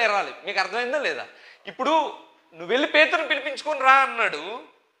డోర్ తెరాలి. మీకు అర్థమైందా లేదా? ఇప్పుడు నువ్వు వెళ్ళి పేతురుని పిలిపించుకొని రా అన్నాడు.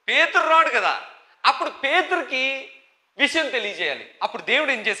 పేతురు రాడు కదా. అప్పుడు పేతురుకి విషయం తెలియజేయాలి. అప్పుడు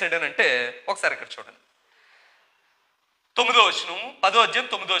దేవుడు ఏం చేశాడనంటే ఒకసారి ఇక్కడ చూడండి. 9వ వచనం, 10వ అధ్యాయం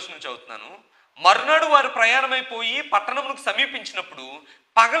 9వ వచనం చదువుతున్నాను. మరునాడు వారు ప్రయాణమైపోయి పట్టణములకు సమీపించినప్పుడు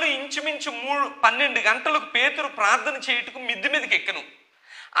పగలు ఇంచుమించు 12 గంటలకు పేతురు ప్రార్థన చేయుటకు మిద్ది మీదకి ఎక్కను.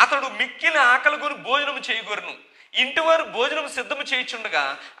 అతడు మిక్కిలి ఆకలిగొని భోజనము చేయగోరును. ఇంటివారు భోజనం సిద్ధము చేయుచుండగా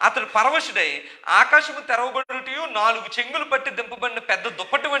అతడు పరవశుడై ఆకాశము తెరవబడుటయు 4 చెంగులు పట్టి దింపబడిన పెద్ద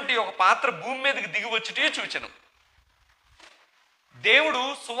దుప్పటి వంటి ఒక పాత్ర భూమి మీదకి దిగి వచ్చుటయు చూచెను. దేవుడు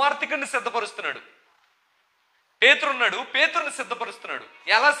సువార్తికుడిని సిద్ధపరుస్తున్నాడు. పేతురున్నాడు, పేతురుని సిద్ధపరుస్తున్నాడు.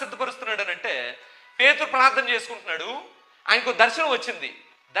 ఎలా సిద్ధపరుస్తున్నాడు అంటే పేతురు ప్రార్థన చేసుకుంటున్నాడు. ఆయనకు దర్శనం వచ్చింది.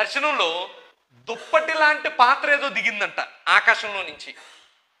 దర్శనంలో దుప్పటి లాంటి పాత్ర ఏదో దిగిందంట ఆకాశంలో నుంచి.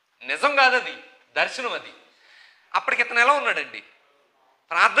 నిజం కాదు, అది దర్శనం. అది అప్పటికి ఇతను ఎలా ఉన్నాడండి?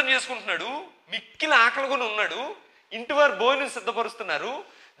 ప్రార్థన చేసుకుంటున్నాడు, మిక్కిలి ఆకలిగొని ఉన్నాడు. ఇంటి వారు భోజనం సిద్ధపరుస్తున్నారు.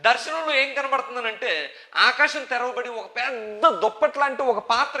 దర్శనంలో ఏం కనబడుతుందనంటే ఆకాశం తెరవబడి ఒక పెద్ద దుప్పటి లాంటి ఒక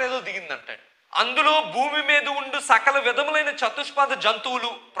పాత్ర ఏదో దిగిందంటాడు. అందులో భూమి మీద ఉండు సకల విధములైన చతుష్పాద జంతువులు,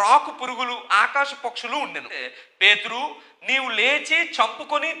 ప్రాకు పురుగులు, ఆకాశ పక్షులు ఉండెను. పేతురు నీవు లేచి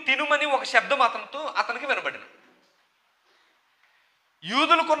చంపుకొని తినుమని ఒక శబ్దం అతనికి వినబడిన.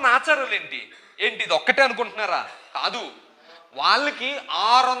 యూదులకున్న ఆచారాలు ఏంటి? ఇది ఒక్కటే అనుకుంటున్నారా? కాదు. వాళ్ళకి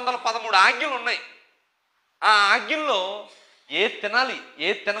 613 ఆజ్ఞలు ఉన్నాయి. ఆ ఆజ్ఞల్లో ఏది తినాలి,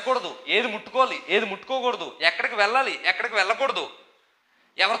 ఏది తినకూడదు, ఏది ముట్టుకోవాలి, ఏది ముట్టుకోకూడదు, ఎక్కడికి వెళ్ళాలి, ఎక్కడికి వెళ్ళకూడదు,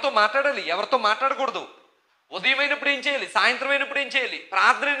 ఎవరితో మాట్లాడాలి, ఎవరితో మాట్లాడకూడదు, ఉదయం అయినప్పుడు ఏం చేయాలి, సాయంత్రం అయినప్పుడు ఏం చేయాలి,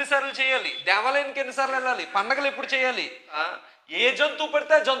 ప్రార్థన ఎన్నిసార్లు చేయాలి, దేవాలయానికి ఎన్నిసార్లు వెళ్ళాలి, పండగలు ఎప్పుడు చేయాలి, ఏ జంతువు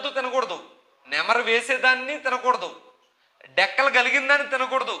పడితే ఆ జంతువు తినకూడదు, నెమరు వేసేదాన్ని తినకూడదు, డెక్కలు కలిగిందాన్ని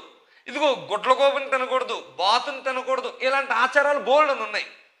తినకూడదు, ఇదిగో గుడ్ల గోపుని తినకూడదు, బాతుని తినకూడదు. ఇలాంటి ఆచారాలు బోల్డని ఉన్నాయి.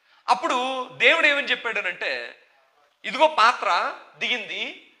 అప్పుడు దేవుడు ఏమని చెప్పాడనంటే ఇదిగో పాత్ర దిగింది,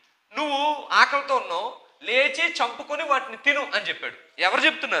 నువ్వు ఆకలితో ఉన్నావు, లేచి చంపుకొని వాటిని తిను అని చెప్పాడు. ఎవరు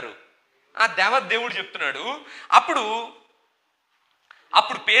చెప్తున్నారు? ఆ దేవుడు చెప్తున్నాడు. అప్పుడు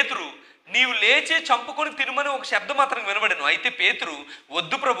పేతురు నీవు లేచి చంపుకొని తినుమని ఒక శబ్దం మాత్రం వినబడను. అయితే పేతురు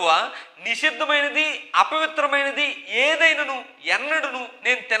వద్దు ప్రభువా, నిషిద్ధమైనది అపవిత్రమైనది ఏదైనాను ఎన్నడను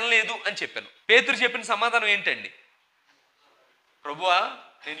నేను తినలేదు అని చెప్పాను. పేతురు చెప్పిన సమాధానం ఏంటండి? ప్రభువా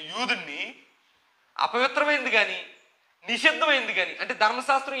నేను యూదుణ్ణి, అపవిత్రమైనది కానీ నిషిద్ధమైంది కానీ అంటే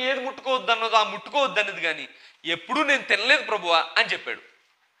ధర్మశాస్త్రం ఏది ముట్టుకోవద్దు అన్నదో ఆ ముట్టుకోవద్దు అన్నది కానీ ఎప్పుడూ నేను తినలేదు ప్రభువా అని చెప్పాడు.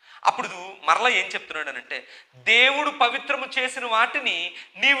 అప్పుడు మరలా ఏం చెప్తున్నాడు అనంటే దేవుడు పవిత్రము చేసిన వాటిని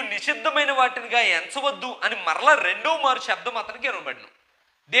నీవు నిషిద్ధమైన వాటినిగా ఎంచవద్దు అని మరలా 2వ మారు శబ్దం అతనికి వినబడిన.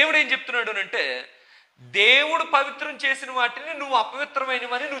 దేవుడు ఏం చెప్తున్నాడు అంటే దేవుడు పవిత్రం చేసిన వాటిని నువ్వు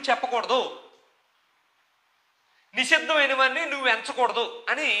అపవిత్రమైనవని నువ్వు చెప్పకూడదు, నిషిద్ధమైనవన్నీ నువ్వు ఎంచకూడదు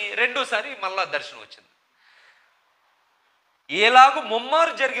అని రెండోసారి మళ్ళా దర్శనం వచ్చింది. ఏలాగూ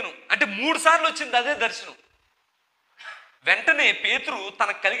ముమ్మారు జరిగిను అంటే 3 సార్లు వచ్చింది అదే దర్శనం. వెంటనే పేతురు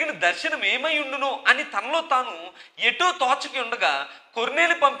తనకు కలిగిన దర్శనం ఏమై ఉండునో అని తనలో తాను ఎటో తోచకి ఉండగా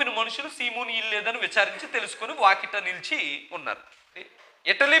కొర్నేలి పంపిన మనుషులు సీమోని ఇల్లు లేదని విచారించి తెలుసుకొని వాకిట నిలిచి ఉన్నారు.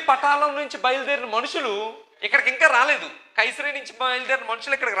 ఇటలీ పటాలం నుంచి బయలుదేరిన మనుషులు ఇక్కడికి ఇంకా రాలేదు. కైసరే నుంచి బయలుదేరిన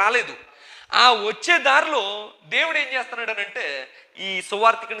మనుషులు ఇక్కడికి రాలేదు. ఆ వచ్చే దారిలో దేవుడు ఏం చేస్తున్నాడు అని అంటే ఈ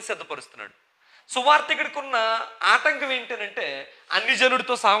సువార్తికుని సిద్ధపరుస్తున్నాడు. సువార్తికుడికి ఉన్న ఆటంకం ఏంటనంటే అన్ని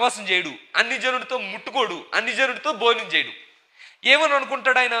జనుడితో సహవాసం చేయడు, అన్ని జనుడితో ముట్టుకోడు, అన్ని జనుడితో భోజనం చేయడు. ఏమని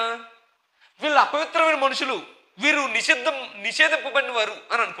అనుకుంటాడు ఆయన, వీళ్ళు అపవిత్రమైన మనుషులు, వీరు నిషేధింపబడిన వారు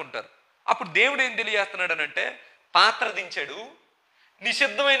అని అనుకుంటారు. అప్పుడు దేవుడు ఏం తెలియజేస్తున్నాడు అని అంటే పాత్ర దించాడు,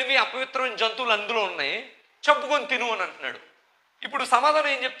 నిషిద్ధమైనవి అపవిత్రమైన జంతువులు అందులో ఉన్నాయి, చంపుకొని తిను అని అంటున్నాడు. ఇప్పుడు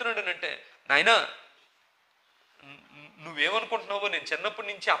సమాధానం ఏం చెప్తున్నాడు అని అంటే, నాయనా నువ్వేమనుకుంటున్నావో నేను చిన్నప్పటి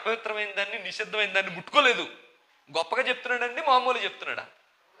నుంచి అపవిత్రమైన దాన్ని నిషిద్ధమైన దాన్ని ముట్టుకోలేదు. గొప్పగా చెప్తున్నాడండి, మామూలు చెప్తున్నాడా?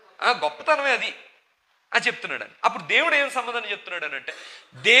 గొప్పతనమే అది అని చెప్తున్నాడు. అప్పుడు దేవుడు ఏం సమాధానం చెప్తున్నాడు అని అంటే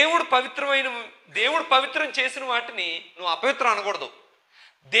దేవుడు పవిత్రం చేసిన వాటిని నువ్వు అపవిత్రం అనకూడదు.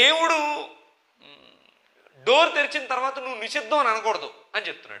 దేవుడు డోర్ తెరిచిన తర్వాత నువ్వు నిషిద్ధం అని అనకూడదు అని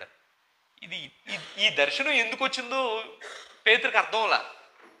చెప్తున్నాడు. ఈ దర్శనం ఎందుకు వచ్చిందో పేతురికి అర్థంలా.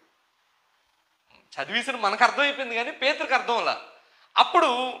 చదివేసిన మనకు అర్థమైపోయింది కానీ పేతురికి అర్థంలా. అప్పుడు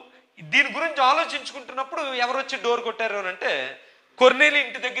దీని గురించి ఆలోచించుకుంటున్నప్పుడు ఎవరు వచ్చి డోర్ కొట్టారు అని అంటే కొర్నేలి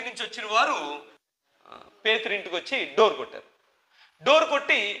ఇంటి దగ్గర నుంచి వచ్చిన వారు పేతురు ఇంటికి వచ్చి డోర్ కొట్టారు. డోర్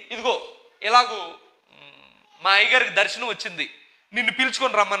కొట్టి ఇదిగో ఎలాగూ మా అయ్యగారికి దర్శనం వచ్చింది, నిన్ను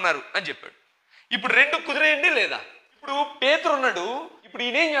పిలుచుకొని రమ్మన్నారు అని చెప్పాడు. ఇప్పుడు 2 కుదిరేయండి లేదా? ఇప్పుడు పేతురు ఉన్నాడు, ఇప్పుడు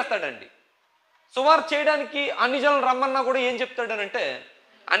ఈయనేం చేస్తాడండి? సువార్త చేయడానికి అన్ని జనులు రమ్మన్నా కూడా ఏం చెప్తాడనంటే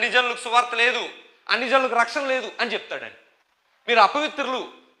అన్ని జనులకు సువార్త లేదు, అన్ని జనులకు రక్షణ లేదు అని చెప్తాడండి. మీరు అపవిత్రులు,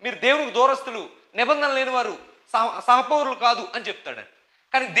 మీరు దేవునికి దూరస్తులు, నిబంధన లేని వారు, సహపౌరులు కాదు అని చెప్తాడండి.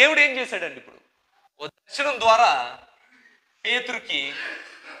 కానీ దేవుడు ఏం చేశాడండి? ఇప్పుడు దర్శనం ద్వారా పేతురుకి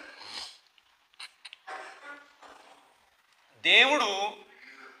దేవుడు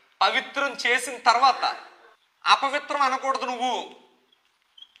పవిత్రం చేసిన తర్వాత అపవిత్రం అనకూడదు నువ్వు.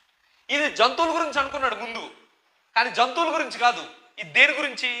 ఇది జంతువుల గురించి అనుకున్నాడు ముందు, కానీ జంతువుల గురించి కాదు, ఇది దేని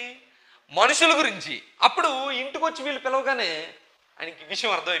గురించి? మనుషుల గురించి. అప్పుడు ఇంటికి వచ్చి వీళ్ళు పిలవగానే ఆయనకి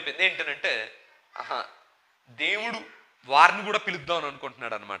విషయం అర్థమైపోయింది. ఏంటనంటే దేవుడు వారిని కూడా పిలుద్దామని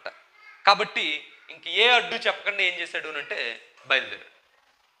అనుకుంటున్నాడు అనమాట. కాబట్టి ఇంక ఏ అడ్డు చెప్పకుండా ఏం చేశాడు అంటే బయలుదేరాడు.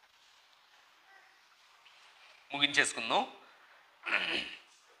 ముగించేసుకుందాం.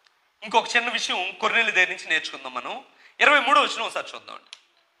 ఇంకొక చిన్న విషయం కొర్నేలి దగ్గర నుంచి నేర్చుకుందాం మనం. 23వ వచనం ఒకసారి చూద్దాం.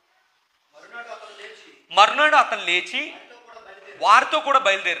 మరునాడు అతను లేచి వారితో కూడా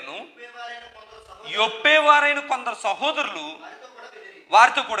బయలుదేరును, యొప్పేవారైన కొందరు సహోదరులు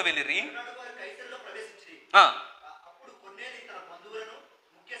వారితో కూడా వెళ్ళిరి.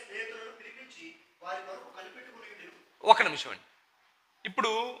 ఒక నిమిషం అండి.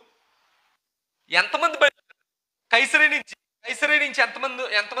 ఇప్పుడు ఎంతమంది కైసరే నుంచి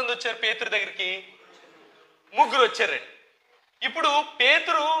ఎంతమంది వచ్చారు పేతురు దగ్గరికి? 3 వచ్చారండి. ఇప్పుడు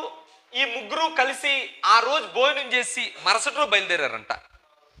పేతురు ఈ 3 కలిసి ఆ రోజు భోజనం చేసి మరుసటి రోజు బయలుదేరారంట.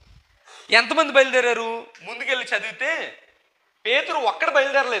 ఎంతమంది బయలుదేరారు? ముందుకెళ్ళి చదివితే పేతురు ఒక్కడ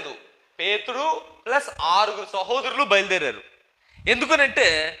బయలుదేరలేదు, పేతురు ప్లస్ 6 సహోదరులు బయలుదేరారు. ఎందుకనంటే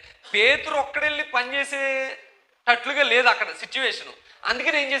పేతురు ఒక్కడెళ్ళి పనిచేసేటట్లుగా లేదు అక్కడ సిచ్యువేషను.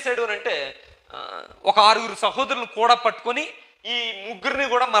 అందుకని ఏం చేశాడు అని అంటే ఒక 6 సహోదరులను కూడా పట్టుకొని ఈ 3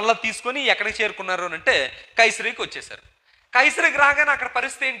 కూడా మళ్ళీ తీసుకొని ఎక్కడికి చేరుకున్నారు అని అంటే కైసరీకి వచ్చేసారు. కైసరీకి రాగానే అక్కడ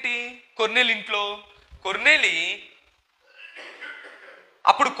పరిస్థితి ఏంటి? కొర్నేలి ఇంట్లో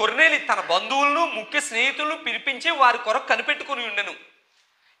అప్పుడు కొర్నేలి తన బంధువులను ముఖ్య స్నేహితులను పిలిపించి వారి కొరకు కనిపెట్టుకుని ఉండెను.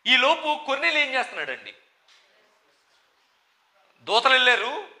 ఈ లోపు కొర్నేలి ఏం చేస్తున్నాడండి? దూతలు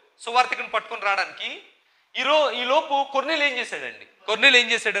వెళ్ళారు సువార్తికుని పట్టుకుని రావడానికి. ఈ లోపు కొర్నేలి ఏం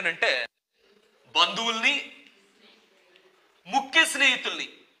చేశాడనంటే బంధువుల్ని ముఖ్య స్నేహితుల్ని,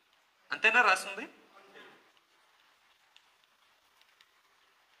 అంతేనా రాసింది?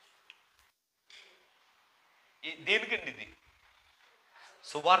 దేనికండి ఇది?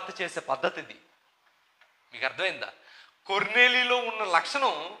 సువార్త చేసే పద్ధతి ఇది. మీకు అర్థమైందా? కొర్నేలిలో ఉన్న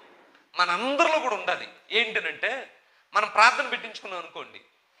లక్షణం మనందరిలో కూడా ఉండాలి. ఏంటనంటే మనం ప్రార్థన పెట్టించుకున్నాం అనుకోండి,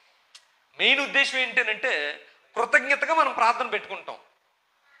 మెయిన్ ఉద్దేశం ఏంటనంటే కృతజ్ఞతగా మనం ప్రార్థన పెట్టుకుంటాం.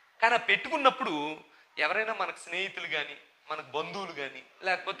 కానీ ఆ పెట్టుకున్నప్పుడు ఎవరైనా మనకు స్నేహితులు కానీ, మనకు బంధువులు కానీ,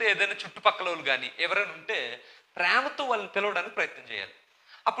 లేకపోతే ఏదైనా చుట్టుపక్కల వాళ్ళు కానీ ఎవరైనా ఉంటే ప్రేమతో వాళ్ళని పిలవడానికి ప్రయత్నం చేయాలి.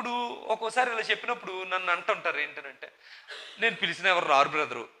 అప్పుడు ఒక్కోసారి ఇలా చెప్పినప్పుడు నన్ను అంటుంటారు ఏంటంటే, నేను పిలిచిన ఎవరు రారు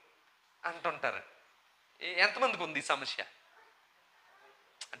బ్రదరు అంటుంటారు. ఎంతమందికి ఉంది ఈ సమస్య?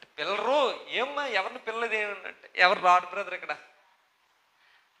 అంటే పిల్లరు ఏమ్మా ఎవరిని పిల్లలేదు ఏమంటే, ఎవరు రారు బ్రదర్ ఇక్కడ.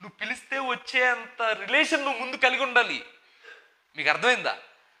 నువ్వు పిలిస్తే వచ్చే అంత రిలేషన్ నువ్వు ముందు కలిగి ఉండాలి. మీకు అర్థమైందా?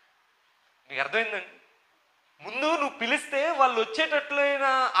 మీకు అర్థమైందండి? ముందు నువ్వు పిలిస్తే వాళ్ళు వచ్చేటట్లయిన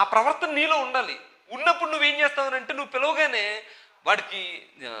ఆ ప్రవర్తన నీలో ఉండాలి. ఉన్నప్పుడు నువ్వేం చేస్తావనంటే, నువ్వు పిలవగానే వాడికి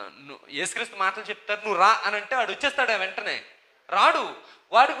యేసుక్రీస్తు మాటలు చెప్తారు, నువ్వు రా అని అంటే వాడు వచ్చేస్తాడు. వెంటనే రాడు.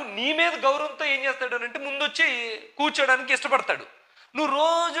 వాడికి నీ మీద గౌరవంతో ఏం చేస్తాడు అని అంటే ముందు వచ్చి కూర్చోడానికి ఇష్టపడతాడు. నువ్వు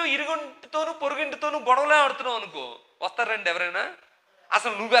రోజు ఇరుగింటితోనూ పొరుగింటితోనూ గొడవలే ఆడుతున్నావు అనుకో, వస్తారండి ఎవరైనా?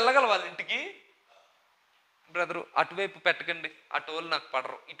 అసలు నువ్వు వెళ్ళగలవు వాళ్ళ ఇంటికి? బ్రదరు అటువైపు పెట్టకండి, అటు వాళ్ళు నాకు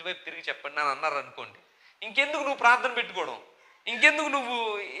పడరు, ఇటువైపు తిరిగి చెప్పండి అని అన్నారు అనుకోండి, ఇంకెందుకు నువ్వు ప్రార్థన పెట్టుకోవడం, ఇంకెందుకు నువ్వు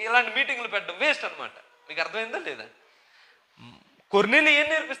ఇలాంటి మీటింగ్లు పెట్టడం, వేస్ట్ అనమాట. మీకు అర్థమైందా లేదా? కొర్నేలి ఏం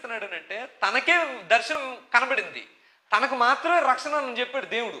నేర్పిస్తున్నాడు అంటే, తనకే దర్శనం కనబడింది, తనకు మాత్రమే రక్షణ అని చెప్పాడు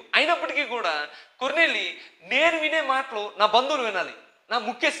దేవుడు. అయినప్పటికీ కూడా కొర్నేలి, నేను వినే మాటలు నా బంధువులు వినాలి, నా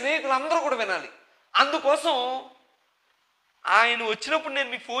ముఖ్య స్నేహితులు అందరూ కూడా వినాలి, అందుకోసం ఆయన వచ్చినప్పుడు నేను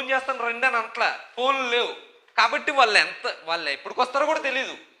మీకు ఫోన్ చేస్తాను రండి అని అంట్లా. ఫోన్లు లేవు కాబట్టి వాళ్ళు ఎప్పటికి వస్తారో కూడా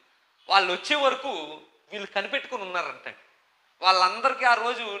తెలియదు. వాళ్ళు వచ్చే వరకు వీళ్ళు కనిపెట్టుకుని ఉన్నారంట. వాళ్ళందరికీ ఆ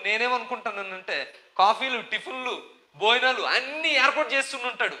రోజు నేనేమనుకుంటానంటే, కాఫీలు, టిఫిన్లు, భోజనాలు అన్నీ ఏర్పాటు చేస్తూనే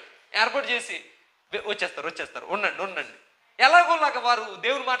ఉంటాడు. ఏర్పాటు చేసి వచ్చేస్తారు ఉండండి ఎలాగోలాగా వారు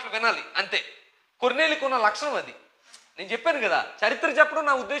దేవుని మాటలు వినాలి అంతే. కొర్నేలికి ఉన్న లక్షణం అది. నేను చెప్పాను కదా, చరిత్ర చెప్పడం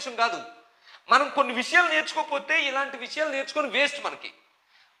నా ఉద్దేశం కాదు. మనం కొన్ని విషయాలు నేర్చుకోకపోతే ఇలాంటి విషయాలు నేర్చుకొని వేస్ట్ మనకి.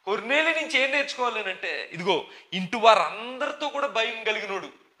 కొర్నేలి నుంచి ఏం నేర్చుకోవాలి అంటే, ఇదిగో ఇంటి వారందరితో కూడా భయం కలిగినోడు,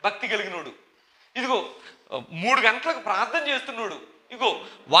 భక్తి కలిగినోడు, ఇదిగో 3 గంటలకు ప్రార్థన చేస్తున్నాడు, ఇదిగో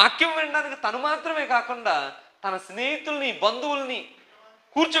వాక్యం వినడానికి తను మాత్రమే కాకుండా తన స్నేహితుల్ని, బంధువుల్ని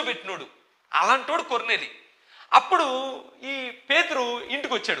కూర్చోబెట్టినోడు, అలాంటోడు కొర్నేలి. అప్పుడు ఈ పేతురు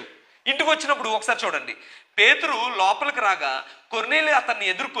ఇంటికి వచ్చాడు. ఇంటికి వచ్చినప్పుడు ఒకసారి చూడండి, పేతురు లోపలికి రాగా కొర్నేలి అతన్ని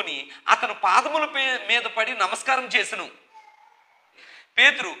ఎదుర్కొని అతను పాదముల మీద పడి నమస్కారం చేసెను.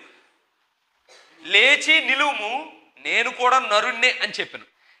 పేతురు, లేచి నిలువుము, నేను కూడా నరుణ్ణే అని చెప్పాను.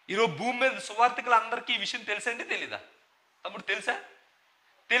 ఈరోజు భూమి మీద సువార్థికులు అందరికీ ఈ విషయం తెలుసండి, తెలీదా తమ్ముడు? తెలుసా?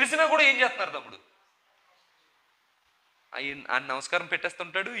 తెలిసినా కూడా ఏం చేస్తున్నారు తమ్ముడు? ఆయన నమస్కారం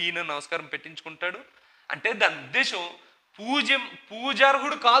పెట్టేస్తుంటాడు, ఈయన నమస్కారం పెట్టించుకుంటాడు. అంటే దాని ఉద్దేశం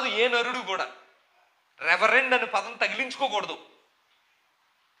పూజార్హుడు కాదు ఏ నరుడు కూడా. రెవరెండ్ అనే పదం తగిలించుకోకూడదు.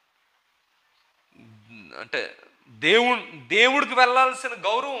 అంటే దేవుడికి వెళ్ళాల్సిన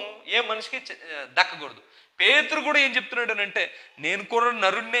గౌరవం ఏ మనిషికి దక్కకూడదు. పేతురు కూడా ఏం చెప్తున్నాడు అని అంటే, నేను కూడా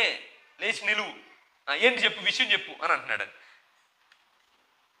నరుణ్ణే, లేచి నిలువు, ఏంటి చెప్పు, విషయం చెప్పు అని అంటున్నాడు.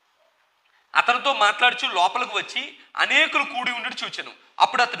 అతనితో మాట్లాడుచు లోపలికి వచ్చి అనేకులు కూడి ఉండడు చూచెను.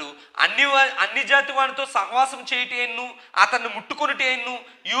 అప్పుడు అతడు అన్ని జాతి వాడితో సహవాసం చేయటేను, అతన్ని ముట్టుకొనిటేను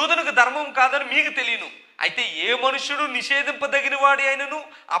యూదునికి ధర్మం కాదని మీకు తెలియను. అయితే ఏ మనుష్యుడు నిషేధింపదగిన వాడి అయినను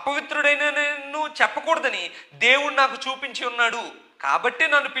అపవిత్రుడైనను చెప్పకూడదని దేవుడు నాకు చూపించి ఉన్నాడు. కాబట్టి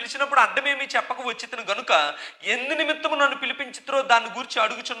నన్ను పిలిచినప్పుడు అడ్డమేమి చెప్పక వచ్చితను గనుక ఎందు నిమిత్తము నన్ను పిలిపించుతారో దాన్ని గురించి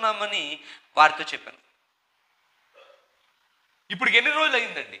అడుగుచున్నామని వారితో చెప్పాను. ఇప్పుడు ఎన్ని రోజులు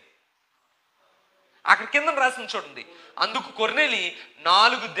అయిందండి? అక్కడ కింద రాసింది చూడండి, అందుకు కొర్నేలి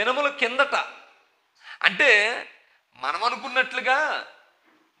 4 దినముల కిందట. అంటే మనం అనుకున్నట్లుగా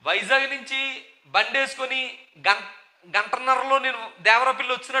వైజాగ్ నుంచి బండేసుకొని గంటన్నరలో నేను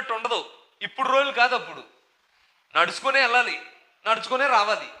దేవరపల్లి వచ్చినట్టు ఉండదు. ఇప్పుడు రోజులు కాదు, అప్పుడు నడుచుకునే వెళ్ళాలి, నడుచుకునే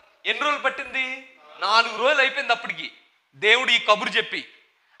రావాలి. ఎన్ని రోజులు పట్టింది? 4 రోజులు అయిపోయింది అప్పటికి దేవుడు ఈ కబురు చెప్పి.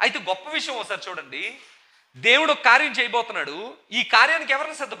 అయితే గొప్ప విషయం ఒకసారి చూడండి, దేవుడు ఒక కార్యం చేయబోతున్నాడు. ఈ కార్యానికి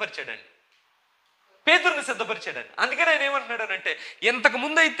ఎవరిని సిద్ధపరిచాడండి? పేతురుని సిద్ధపరిచాడండి. అందుకని ఆయన ఏమంటున్నాడు అంటే, ఇంతకు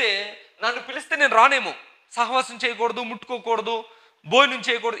ముందు అయితే నన్ను పిలిస్తే నేను రానేమో, సహవాసం చేయకూడదు, ముట్టుకోకూడదు, భోజనం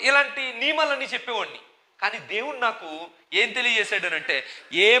చేయకూడదు, ఇలాంటి నియమాలన్నీ చెప్పేవాడిని. కానీ దేవుడు నాకు ఏం తెలియజేశాడనంటే,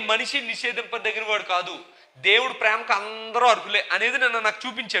 ఏ మనిషి నిషేధింపదగిన వాడు కాదు, దేవుడు ప్రేమకు అందరూ అర్హులే అనేది నాకు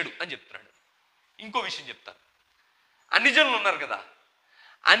చూపించాడు అని చెప్తున్నాడు. ఇంకో విషయం చెప్తాను. అన్ని జనులు ఉన్నారు కదా,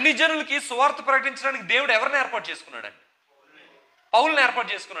 అన్ని జనులకి సువార్త ప్రకటించడానికి దేవుడు ఎవరిని ఏర్పాటు చేసుకున్నాడండి? పౌలుని ఏర్పాటు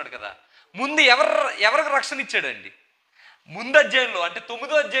చేసుకున్నాడు కదా. ముందు ఎవరికి రక్షణ ఇచ్చాడండి? ముందు అధ్యాయంలో, అంటే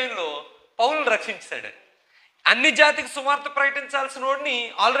 9వ అధ్యాయంలో పౌలుని రక్షించాడు. అన్ని జాతికి సువార్త ప్రకటించాల్సిన వాడిని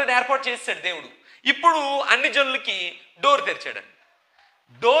ఆల్రెడీ ఏర్పాటు చేశాడు దేవుడు. ఇప్పుడు అన్ని జనులకి డోర్ తెరిచాడండి.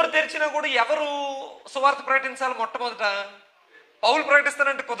 డోర్ తెరిచినా కూడా ఎవరు సువార్త ప్రకటించాలి? మొట్టమొదట పౌలు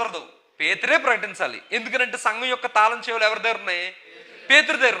ప్రకటిస్తానంటే కుదరదు, పేతురే ప్రకటించాలి. ఎందుకంటే సంఘం యొక్క తాళం చెవులు ఎవరి దగ్గర ఉన్నాయి?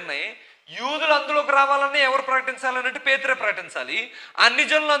 పేతురు దగ్గర ఉన్నాయి. యూదులు అందులోకి అందులోకి రావాలన్నా ఎవరు ప్రకటించాలనంటే పేతురే ప్రకటించాలి. అన్ని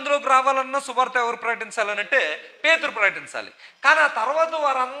జనులు అందులోకి రావాలన్నా సువార్త ఎవరు ప్రకటించాలనంటే పేతురు ప్రకటించాలి. కానీ ఆ తర్వాత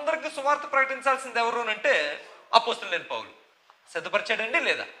వారందరికీ సువార్త ప్రకటించాల్సింది ఎవరు అంటే అపోస్తలుడైన పౌలు. సిద్ధపరిచాడండి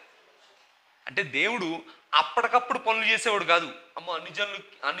లేదా? అంటే దేవుడు అప్పటికప్పుడు పనులు చేసేవాడు కాదు. అమ్మో అన్ని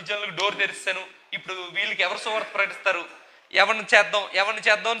జనులకు డోర్ తెరిస్తాను, ఇప్పుడు వీళ్ళకి ఎవరు సువార్త ప్రకటిస్తారు, ఎవరిని చేద్దాం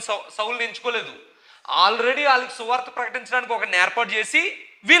అని సౌలుని ఎంచుకోలేదు. ఆల్రెడీ వాళ్ళకి సువార్త ప్రకటించడానికి ఒక ఏర్పాటు చేసి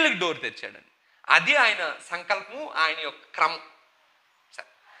వీళ్ళకి డోర్ తెరిచాడని. అది ఆయన సంకల్పము, ఆయన యొక్క క్రమం. సరే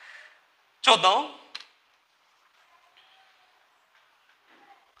చూద్దాం.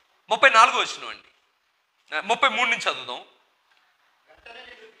 34వ వచనం అండి, 33 నుంచి చదువుదాం.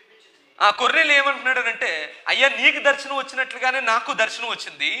 ఆ కొర్నేలు ఏమంటున్నాడనంటే, అయ్యా నీకు దర్శనం వచ్చినట్లుగానే నాకు దర్శనం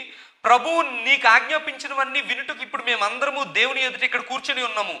వచ్చింది. ప్రభువు నీకు ఆజ్ఞాపించినవన్నీ వినుటకు ఇప్పుడు మేమందరము దేవుని ఎదుట ఇక్కడ కూర్చొని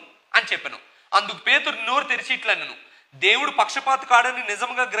ఉన్నాము అని చెప్పాను. అందుకు పేతురు నోరు తెరిచి ఇట్లా నేను, దేవుడు పక్షపాత కాడని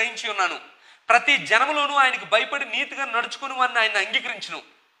నిజంగా గ్రహించి ఉన్నాను. ప్రతి జనములోనూ ఆయనకు భయపడి నీతిగా నడుచుకుని వారిని ఆయన అంగీకరించును.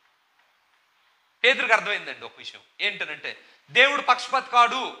 పేతురికి అర్థమైందండి ఒక విషయం ఏంటనంటే, దేవుడు పక్షపాత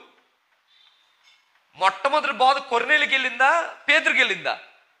కాడు. మొట్టమొదటి బోధ కొర్నేలికి వెళ్ళిందా, పేతురికి వెళ్ళిందా?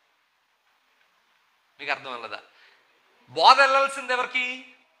 మీకు అర్థం అవ్వదా? బోధ వెళ్ళాల్సింది ఎవరికి?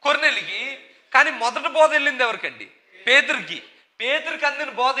 కొర్నేలికి. కానీ మొదటి బోధ వెళ్ళింది ఎవరికండి? పేతురికి. పేతురికి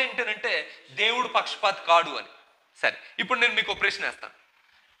అందిన బోధ ఏంటంటే దేవుడు పక్షపాత కాడు అని. సరే, ఇప్పుడు నేను మీకు ప్రశ్న వేస్తాను.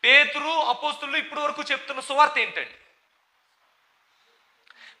 పేతురు అపోస్తులు ఇప్పటి వరకు చెప్తున్న సువార్త ఏంటండి?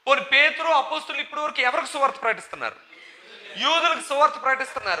 పోనీ పేతురు అపోస్తులు ఇప్పటి వరకు ఎవరికి సువార్త ప్రకటిస్తున్నారు? యూదులకు సువార్త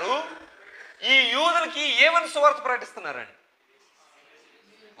ప్రకటిస్తున్నారు. ఈ యూదులకి ఏమని సువార్త ప్రకటిస్తున్నారండి?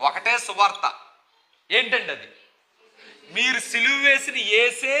 ఒకటే సువార్త. ఏంటండి అది? మీరు సిలువ వేసిన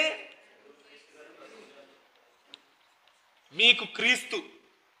యేసే మీకు క్రీస్తు,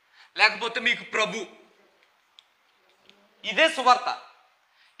 లేకపోతే మీకు ప్రభు. ఇదే సువార్త.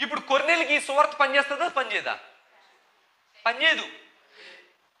 ఇప్పుడు కొర్నేలికి ఈ సువార్త పనిచేస్తుందా, పనిచేయదా? పనిచేయదు.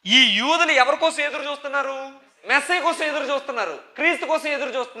 ఈ యూదులు ఎవరి కోసం ఎదురు చూస్తున్నారు? మెస్సయ్య కోసం ఎదురు చూస్తున్నారు, క్రీస్తు కోసం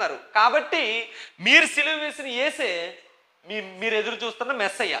ఎదురు చూస్తున్నారు. కాబట్టి మీరు సిలువ వేసిన యేసే మీరు ఎదురు చూస్తున్న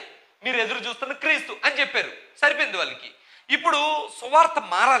మెస్సయ్య, మీరు ఎదురు చూస్తున్న క్రీస్తు అని చెప్పారు. సరిపోయింది వాళ్ళకి. ఇప్పుడు సువార్త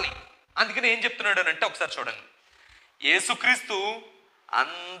మారాలి. అందుకని ఏం చెప్తున్నాడు అని అంటే, ఒకసారి చూడండి. యేసుక్రీస్తు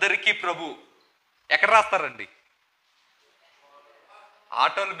అందరికీ ప్రభు. ఎక్కడ రాస్తారండి?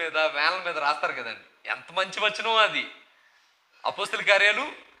 ఆటోల మీద, వ్యాన్ల మీద రాస్తారు కదండి. ఎంత మంచి వచనం అది. అపోస్తల కార్యాలు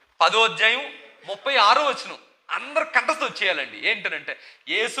 10వ అధ్యాయం 36వ వచనం అందరు కంఠస్థ వచ్చేయాలండి. ఏంటనంటే,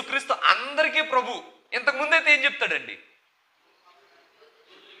 యేసుక్రీస్తు అందరికీ ప్రభు. ఇంతకు ముందైతే ఏం చెప్తాడండి?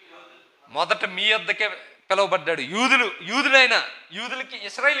 మొదట మీ వద్దకే పిలువబడ్డాడు, యూదులైన యూదులకి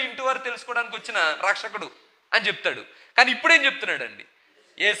ఇశ్రాయేలు ఇంటి వారు తెలుసుకోవడానికి వచ్చిన రక్షకుడు అని చెప్తాడు. కానీ ఇప్పుడేం చెప్తున్నాడండి?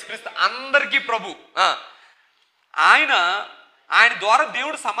 యేసుక్రీస్తు అందరికీ ప్రభు. ఆయన ద్వారా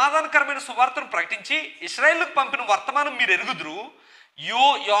దేవుడు సమాధానకరమైన సువార్తను ప్రకటించి ఇశ్రాయేలుకు పంపిన వర్తమానం మీరు ఎరుగుదురు.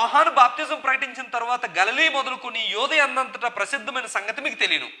 యోహాను బాప్తిజం ప్రకటించిన తర్వాత గలిలీ మొదలుకొని యోదయ అన్నంతటా ప్రసిద్ధమైన సంగతి మీకు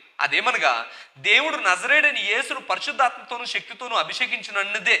తెలియను. అదేమనగా దేవుడు నజరేయుడైన యేసును పరిశుద్ధాత్మతోనూ శక్తితోనూ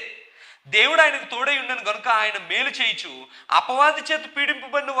అభిషేకించినన్నదే. దేవుడు ఆయనకు తోడై ఉండను గనుక ఆయన మేలు చేయించు అపవాది చేత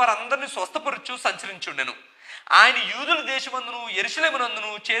పీడింపబడిన వారందరినీ స్వస్థపరుచు సంచరించుండెను. ఆయన యూదుల దేశమందును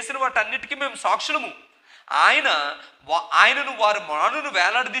యెరూషలేమునందును చేసిన వాటన్నిటికీ మేము సాక్షులము. ఆయనను వారు మానును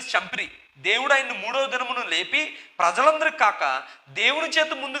వేలాడదీసి చంపిరి. దేవుడు ఆయన్ని 3వ దినమును లేపి ప్రజలందరికి కాక దేవుని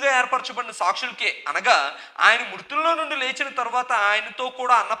చేత ముందుగా ఏర్పరచబడిన సాక్షులకే, అనగా ఆయన మృతుల్లో నుండి లేచిన తర్వాత ఆయనతో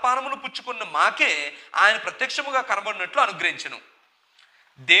కూడా అన్నపానమును పుచ్చుకున్న మాకే ఆయన ప్రత్యక్షముగా కనబడినట్లు అనుగ్రహించెను.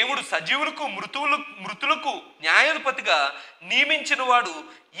 దేవుడు సజీవులకు మృతులకు న్యాయాధిపతిగా నియమించిన వాడు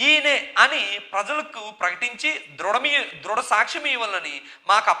ఈయనే అని ప్రజలకు ప్రకటించి దృఢ సాక్ష్యం ఇవ్వాలని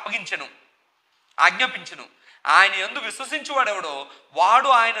మాకు ఆజ్ఞాపించెను. ఆయన యందు విశ్వసించువాడెవడో వాడు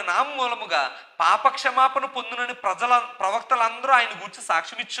ఆయన నామం మూలముగా పాపక్షమాపణ పొందునని ప్రవక్తలందరూ ఆయన గురించి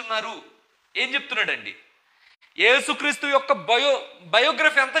సాక్ష్యం ఇచ్చున్నారు. ఏం చెప్తున్నాడండి? యేసుక్రీస్తు యొక్క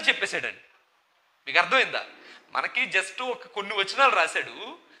బయోగ్రఫీ అంతా చెప్పేశాడండి. మీకు అర్థమైందా? మనకి జస్ట్ కొన్ని వచనాలు రాశాడు,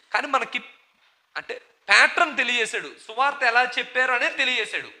 కానీ మనకి అంటే ప్యాటర్న్ తెలియజేశాడు. సువార్త ఎలా చెప్పారు అనేది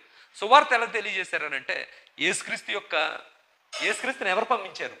తెలియజేశాడు. సువార్త ఎలా తెలియజేశారు అని అంటే, యేసుక్రీస్తుని ఎవరు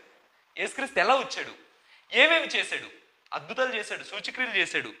పంపించారు, యేసుక్రీస్తు ఎలా వచ్చాడు, ఏమేమి చేశాడు, అద్భుతాలు చేశాడు, సూచక్రియలు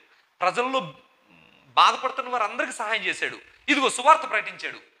చేశాడు, ప్రజల్లో బాధపడుతున్న వారందరికీ సహాయం చేశాడు. ఇదిగో సువార్త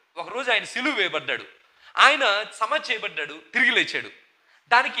ప్రకటించాడు. ఒకరోజు ఆయన సిలువ వేయబడ్డాడు, ఆయన సమాధి చేయబడ్డాడు, తిరిగి లేచాడు.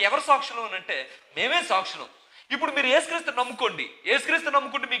 దానికి ఎవరు సాక్షులు అని అంటే మేమే సాక్షులం. ఇప్పుడు మీరు యేసుక్రీస్తు నమ్ముకోండి. యేసుక్రీస్తు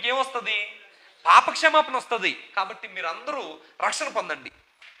నమ్ముకుంటే మీకు ఏమొస్తుంది? పాపక్షమాపణ వస్తుంది. కాబట్టి మీరు అందరూ రక్షణ పొందండి.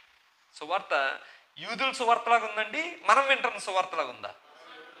 సువార్త యూదుల సువార్తలాగా ఉందండి, మనం వింటున్న సువార్తలాగా ఉందా?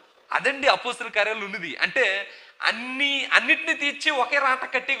 అదండి అపోస్తల కార్యాలు ఉన్నది. అంటే అన్నిటిని తీర్చి ఒకే రాట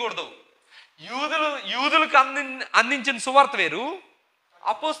కట్టకూడదు. యూదులకు అందించిన సువార్త వేరు,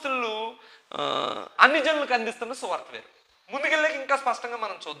 అపోస్తలు అన్ని జనులకు అందిస్తున్న సువార్త వేరు. ముందుకెళ్ళాక ఇంకా స్పష్టంగా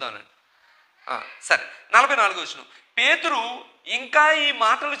మనం చూద్దామండి. సరే, 44వ వచనం. పేతురు ఇంకా ఈ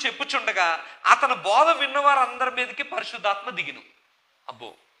మాటలు చెప్పుచుండగా అతని బోధ విన్నవారు అందరి మీదకి పరిశుద్ధాత్మ దిగిను. అబ్బో,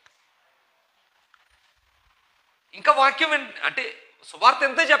 ఇంకా వాక్యం అంటే సువార్త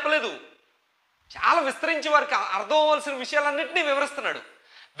ఎంతే చెప్పలేదు, చాలా విస్తరించి వారికి అర్థం అవ్వాల్సిన విషయాలన్నింటినీ వివరిస్తున్నాడు.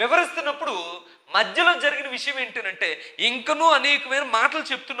 వివరిస్తున్నప్పుడు మధ్యలో జరిగిన విషయం ఏంటంటే, ఇంకనూ అనేకమైన మాటలు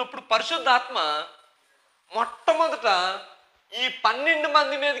చెప్తున్నప్పుడు పరిశుద్ధాత్మ మొట్టమొదట ఈ 12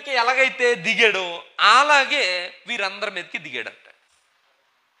 మంది మీదకి ఎలాగైతే దిగాడో అలాగే వీరందరి మీదకి దిగాడంట.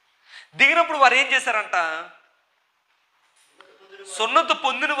 దిగినప్పుడు వారు ఏం చేశారంట, సున్నత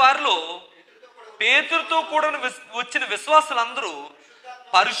పొందిన వారిలో పేతురుతో కూడా వచ్చిన విశ్వాసులందరూ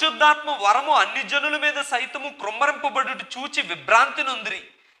పరిశుద్ధాత్మ వరము అన్ని జనుల మీద సైతము కృమ్మరింపబడుట చూచి విభ్రాంతి నొందిరి.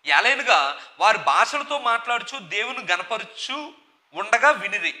 ఎలైనగా వారి భాషలతో మాట్లాడుచు దేవుని గణపరచు ఉండగా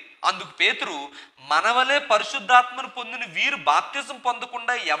వినిరి. అందుకు పేతురు, మనవలే పరిశుద్ధాత్మను పొందిన వీరు బాప్తిజం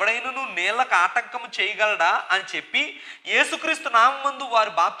పొందకుండా ఎవడైనను నీళ్ళకు ఆటంకము చేయగలడా అని చెప్పి యేసుక్రీస్తు నామమందు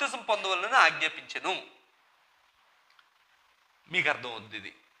వారు బాప్తిజం పొందవలని ఆజ్ఞాపించెను. మీకు అర్థం అవుతుంది,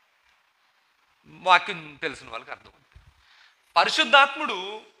 ఇది వాక్యం తెలిసిన వాళ్ళకి అర్థం అవుతుంది. పరిశుద్ధాత్ముడు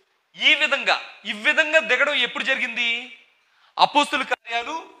ఈ విధంగా దిగడం ఎప్పుడు జరిగింది? అపోస్తుల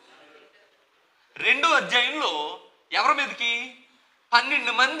కార్యాలు 2వ అధ్యాయంలో ఎవరి మీదకి?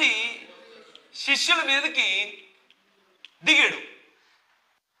 12 మంది శిష్యుల మీదకి దిగాడు.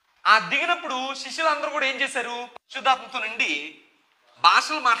 ఆ దిగినప్పుడు శిష్యులందరూ కూడా ఏం చేశారు? పరిశుద్ధాత్మతో నుండి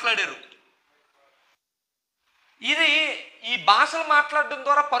భాషలు మాట్లాడారు. ఈ భాషలు మాట్లాడడం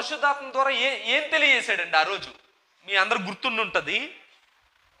ద్వారా పరిశుద్ధాత్మ ద్వారా ఏం తెలియజేశాడండి ఆ రోజు? మీ అందరు గుర్తుండుంటుంది.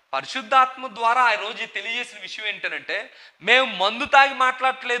 పరిశుద్ధాత్మ ద్వారా ఆ రోజు తెలియజేసిన విషయం ఏంటంటే, మేము మందు తాగి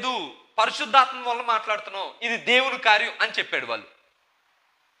మాట్లాడట్లేదు, పరిశుద్ధాత్మ వల్ల మాట్లాడుతున్నాం, ఇది దేవుని కార్యం అని చెప్పాడు వాళ్ళు.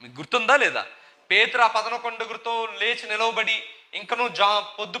 మీకు గుర్తుందా లేదా? పేతురు ఆ 11 లేచి నిలవబడి ఇంకనూ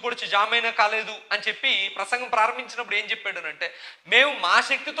పొద్దు పొడిచి జామైనా కాలేదు అని చెప్పి ప్రసంగం ప్రారంభించినప్పుడు ఏం చెప్పాడు అంటే, మేము మా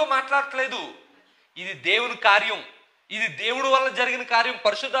శక్తితో మాట్లాడట్లేదు, ఇది దేవుని కార్యం, ఇది దేవుడు వల్ల జరిగిన కార్యం,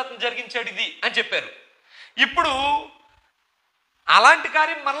 పరిశుద్ధాత్మ జరిగించాడు ఇది అని చెప్పారు. ఇప్పుడు అలాంటి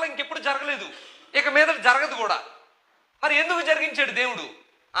కార్యం మళ్ళీ ఇంకెప్పుడు జరగలేదు, ఇక మీద జరగదు కూడా. మరి ఎందుకు జరిగించాడు దేవుడు?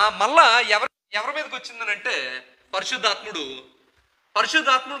 మళ్ళా ఎవరి మీదకి వచ్చిందనంటే పరిశుద్ధాత్ముడు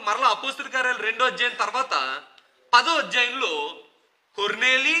మరలా అపోస్తల కార్యాలు 2వ అధ్యాయం తర్వాత 10వ అధ్యాయంలో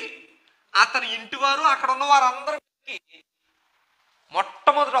కొర్నేలి అతని ఇంటివారు అక్కడ ఉన్న వారందరికీ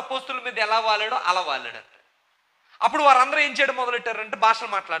మొట్టమొదటి అపోస్తుల మీద ఎలా వాలాడో అలా వాలాడంట. అప్పుడు వారందరూ ఏం చేయడం మొదలెట్టారంటే, భాషలు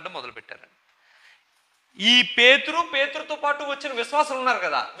మాట్లాడడం మొదలుపెట్టారంట. ఈ పేతురుతో పాటు వచ్చిన విశ్వాసులు ఉన్నారు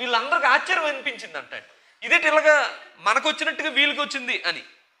కదా, వీళ్ళందరికీ ఆశ్చర్యం అనిపించింది అంట. ఇదేంటి ఇలాగా మనకు వచ్చినట్టుగా వీళ్ళకి వచ్చింది అని.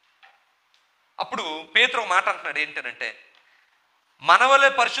 అప్పుడు పేతురు మాట అంటున్నాడు ఏంటంటే, మనవలే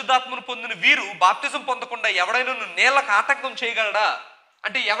పరిశుద్ధాత్మను పొందిన వీరు బాప్తిజం పొందకుండా ఎవడైనా నీళ్ళకు ఆటంకం చేయగలడా?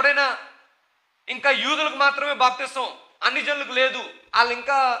 అంటే ఎవడైనా ఇంకా యూదులకు మాత్రమే బాప్తిజం, అన్ని జనులకు లేదు, వాళ్ళు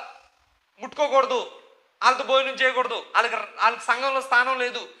ఇంకా ముట్టుకోకూడదు, వాళ్ళతో భోజనం చేయకూడదు, వాళ్ళకి సంఘంలో స్థానం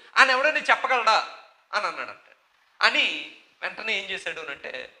లేదు అని ఎవడైనా చెప్పగలడా అని అన్నాడంట. అని వెంటనే ఏం చేశాడు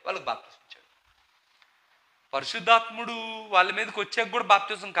అంటే, వాళ్ళకి బాప్తిజం ఇచ్చాడు. పరిశుద్ధాత్ముడు వాళ్ళ మీదకి వచ్చాక కూడా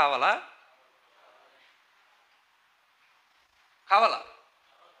బాప్తిజం కావాలా? కావాలా?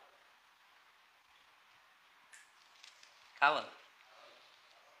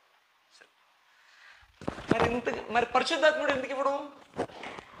 మరి పరిశుద్ధాత్ముడు ఎందుకు ఇవ్వడం?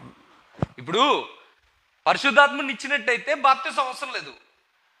 ఇప్పుడు పరిశుద్ధాత్ముడిని ఇచ్చినట్టయితే బాప్తిజం అవసరం లేదు.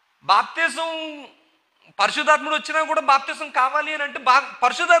 పరిశుద్ధాత్ముడు వచ్చినా కూడా బాప్తిజం కావాలి అని అంటే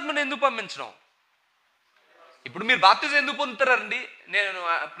పరిశుద్ధాత్ముడిని ఎందుకు పంపించడం? ఇప్పుడు మీరు బాప్తిజం ఎందుకు పొందుతారండి?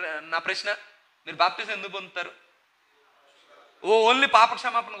 నా ప్రశ్న, మీరు బాప్తిజం ఎందుకు పొందుతారు? ఓన్లీ పాప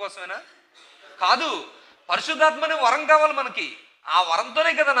క్షమాపణ కోసమేనా? కాదు, పరిశుద్ధాత్మనే వరం కావాలి మనకి. ఆ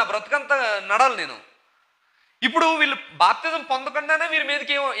వరంతోనే కదా నా బ్రతుకంతా నడాలి నేను. ఇప్పుడు వీళ్ళు బాప్తిజం పొందకుండానే వీరి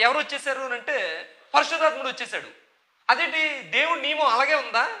మీదకి ఎవరు వచ్చేసారు అని అంటే, పరిశుద్ధాత్ముడు వచ్చేసాడు. అదేంటి, దేవుడి నియమం అలాగే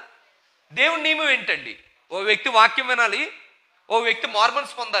ఉందా? దేవుడి నియమం ఏంటండి? ఓ వ్యక్తి వాక్యం వినాలి, ఓ వ్యక్తి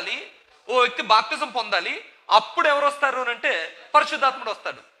మార్మన్స్ పొందాలి, ఓ వ్యక్తి బాప్తిజం పొందాలి, అప్పుడు ఎవరు వస్తారు అని అంటే పరిశుద్ధాత్ముడు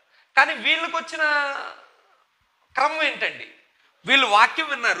వస్తాడు. కానీ వీళ్ళకి వచ్చిన క్రమం ఏంటండి? వీళ్ళు వాక్యం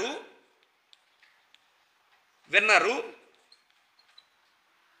విన్నారు,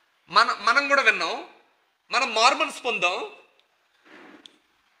 మనం కూడా విన్నాం, మనం మార్మన్స్ పొందాం,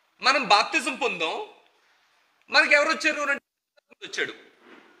 మనం బాప్తిజం పొందాం, మనకి ఎవరు వచ్చారు అంటే వచ్చాడు.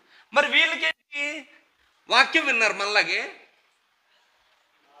 మరి వీళ్ళకేంటి? వాక్యం విన్నారు, మనలాగే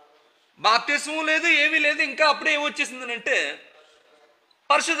బాప్తిజం లేదు, ఏమీ లేదు, ఇంకా అప్పుడే ఏమొచ్చేసిందని అంటే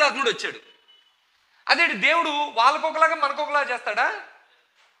పరిశుద్ధాత్ముడు వచ్చాడు. అదేంటి దేవుడు వాళ్ళకొకలాగా మనకొకలా చేస్తాడా?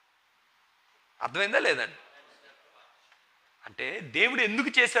 అర్థమైందా లేదండి? అంటే దేవుడు ఎందుకు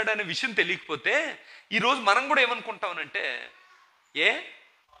చేశాడనే విషయం తెలియకపోతే ఈరోజు మనం కూడా ఏమనుకుంటామనంటే, ఏ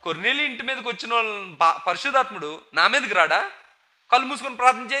కొర్నేలి ఇంటి మీదకి వచ్చిన వాళ్ళు పరిశుద్ధాత్ముడు నా మీదకి రాడా? కళ్ళు మూసుకొని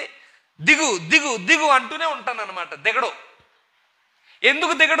ప్రార్థన చేయి, దిగు దిగు దిగు అంటూనే ఉంటాను అనమాట. దిగడు.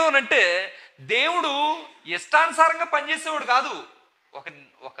 ఎందుకు దిగడు అనంటే దేవుడు ఇష్టానుసారంగా పనిచేసేవాడు కాదు. ఒక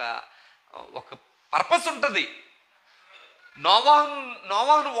ఒక ఒక పర్పస్ ఉంటుంది.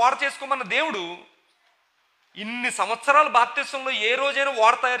 నోవాహును ఓడ చేసుకోమన్న దేవుడు ఇన్ని సంవత్సరాల బాప్తిస్మంలో ఏ రోజైనా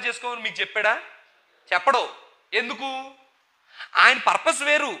ఓడ తయారు చేసుకోమని మీకు చెప్పాడా? చెప్పడు. ఎందుకు? ఆయన పర్పస్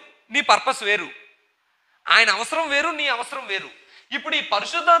వేరు, నీ పర్పస్ వేరు. ఆయన అవసరం వేరు, నీ అవసరం వేరు. ఇప్పుడు ఈ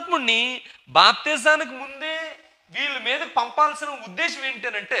పరిశుద్ధాత్ముడిని బాప్తిజానికి ముందే వీళ్ళ మీదకి పంపాల్సిన ఉద్దేశం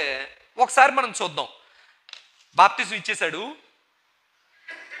ఏంటంటే, ఒకసారి మనం చూద్దాం. బాప్తిజం ఇచ్చేశాడు.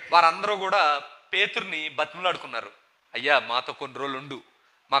 వారందరూ కూడా పేతురుని బతిమలాడుకున్నారు. అయ్యా మాతో కొన్ని రోజులు ఉండు,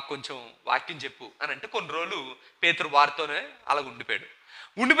 మాకు కొంచెం వాక్యం చెప్పు అని అంటే కొన్ని రోజులు పేతురు వారితోనే అలాగ ఉండిపోయాడు.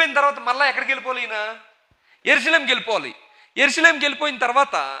 ఉండిపోయిన తర్వాత మళ్ళీ ఎక్కడికి వెళ్ళిపోవాలి? ఈయన యెరూషలేంకి వెళ్ళిపోవాలి. యెరూషలేంకి వెళ్ళిపోయిన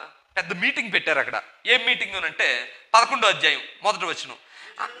తర్వాత పెద్ద మీటింగ్ పెట్టారు అక్కడ. ఏం మీటింగ్ అంటే 11వ అధ్యాయం 1వ వచనం.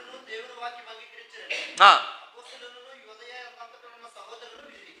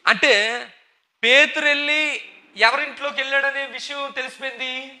 అంటే పేతురు వెళ్ళి ఎవరింట్లోకి వెళ్ళాడనే విషయం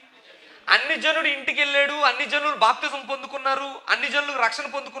తెలిసిపోయింది. అన్ని జనుడు ఇంటికి వెళ్ళాడు, అన్ని జనులు బాప్తిజం పొందుకున్నారు, అన్ని జనులు రక్షణ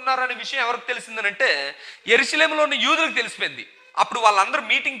పొందుకున్నారు అనే విషయం ఎవరికి తెలిసిందనంటే యెరూషలేములో ఉన్న యూదులకు తెలిసిపోయింది. అప్పుడు వాళ్ళందరూ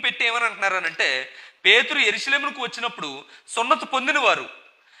మీటింగ్ పెట్టి ఏమని అంటున్నారనంటే, పేతురు యెరూషలేముకు వచ్చినప్పుడు సున్నతి పొందిన వారు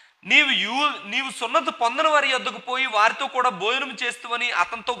నీవు సున్నతి పొందిన వారి యొద్దకు పోయి వారితో కూడా భోజనం చేస్తామని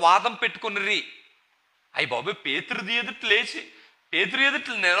అతనితో వాదం పెట్టుకుని. అయ్యి బాబు, పేతురు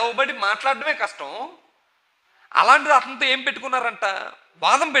ఎదుటి నిలవబడి మాట్లాడడమే కష్టం. అలాంటిది అతనితో ఏం పెట్టుకున్నారంట?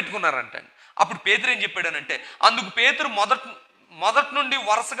 వాదం పెట్టుకున్నారంట. అప్పుడు పేతురు ఏం చెప్పాడనంటే, అందుకు పేతురు మొదటి నుండి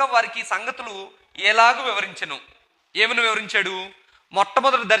వరుసగా వారికి సంగతులు ఎలాగో వివరించెను. ఏమని వివరించాడు?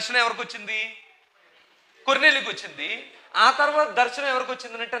 మొట్టమొదటి దర్శనం ఎవరికి వచ్చింది? కొర్నేలికి వచ్చింది. ఆ తర్వాత దర్శనం ఎవరికి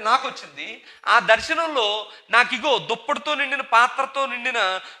వచ్చిందనంటే నాకు వచ్చింది. ఆ దర్శనంలో నాకు ఇగో దుప్పటితో నిండిన పాత్రతో నిండిన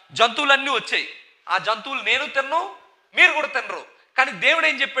జంతువులన్నీ వచ్చాయి. ఆ జంతువులు నేను తిన్ను, మీరు కూడా తినరు. కానీ దేవుడు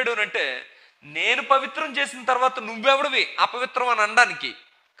ఏం చెప్పాడు అంటే, నేను పవిత్రం చేసిన తర్వాత నువ్వెవడివి అపవిత్రం అని అనడానికి,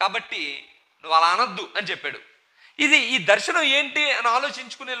 కాబట్టి నువ్వు అలా అనొద్దు అని చెప్పాడు. ఈ దర్శనం ఏంటి అని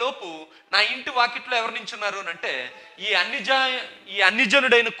ఆలోచించుకునే లోపు నా ఇంటి వాకిట్లో ఎవరు నించున్నారు అని అంటే ఈ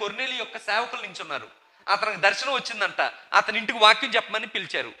అన్యజనుడైన కొర్నేలి యొక్క సేవకులు నించున్నారు. అతనికి దర్శనం వచ్చిందంట. అతని ఇంటికి వాక్యం చెప్పమని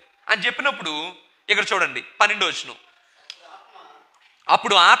పిలిచారు అని చెప్పినప్పుడు ఇక్కడ చూడండి 12వ వచనం.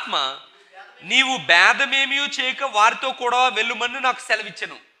 అప్పుడు ఆత్మ నీవు భేదమేమీ చేయక వారితో కూడా వెళ్ళుమని నాకు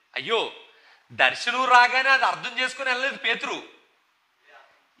సెలవిచ్చెను. అయ్యో, దర్శనం రాగానే అది అర్థం చేసుకుని వెళ్ళలేదు పేతురు.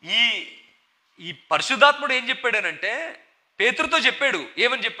 ఈ పరిశుద్ధాత్ముడు ఏం చెప్పాడనంటే పేతురుతో చెప్పాడు.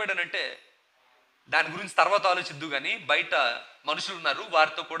 ఏమని చెప్పాడనంటే, దాని గురించి తర్వాత ఆలోచిద్దు కానీ బయట మనుషులు ఉన్నారు,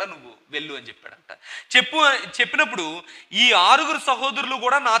 వారితో కూడా నువ్వు వెళ్ళు అని చెప్పాడంట. చెప్పినప్పుడు ఈ 6 సహోదరులు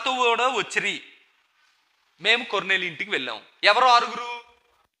కూడా నాతో కూడా వచ్చిరి. మేము కొర్నేలి ఇంటికి వెళ్ళాం. ఎవరో 6?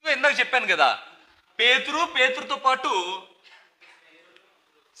 ఇందాక చెప్పాను కదా, పేతురుతో పాటు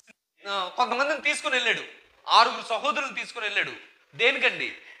కొంతమందిని తీసుకుని వెళ్ళాడు. 6 సహోదరులను తీసుకుని వెళ్ళాడు. దేనికండి?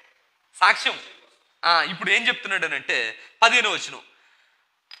 సాక్ష్యం. ఇప్పుడు ఏం చెప్తున్నాడు అంటే 15వ వచనం.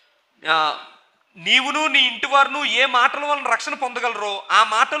 నీవును నీ ఇంటి వారును ఏ మాటల వలన రక్షణ పొందగలరో ఆ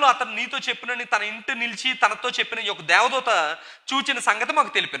మాటలు అతను నీతో చెప్పినని తన ఇంటి నిలిచి తనతో చెప్పిన ఒక దేవదూత చూచిన సంగతి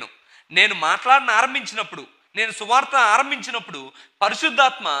మాకు తెలిపెను. నేను సువార్త ఆరంభించినప్పుడు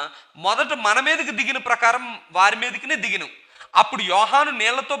పరిశుద్ధాత్మ మొదట మన మీదకి దిగిన ప్రకారం వారి మీదకినే దిగిను. అప్పుడు యోహాను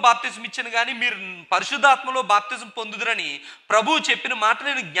నీళ్లతో బాప్తిజం ఇచ్చాను కానీ మీరు పరిశుద్ధాత్మలో బాప్తిజం పొందుదురని ప్రభువు చెప్పిన మాట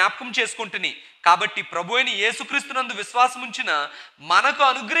నేను జ్ఞాపకం చేసుకుంటుని. కాబట్టి ప్రభు అయిన యేసుక్రీస్తునందు విశ్వాసం ఉంచిన మనకు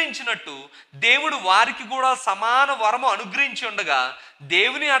అనుగ్రహించినట్టు దేవుడు వారికి కూడా సమాన వరము అనుగ్రహించి ఉండగా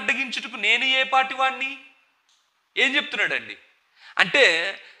దేవుని అడ్డగించుటకు నేను ఏ పాటి వాడిని? ఏం చెప్తున్నాడండి అంటే,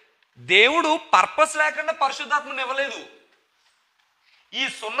 దేవుడు పర్పస్ లేకుండా పరిశుద్ధాత్మను ఇవ్వలేదు. ఈ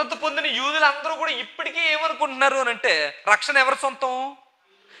సున్నతి పొందిన యూదులందరూ కూడా ఇప్పటికీ ఏమనుకుంటున్నారు అని అంటే, రక్షణ ఎవరి సొంతం?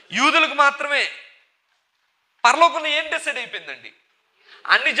 యూదులకు మాత్రమే. పరలోకంలో ఏం డిసైడ్ అయిపోయిందండి?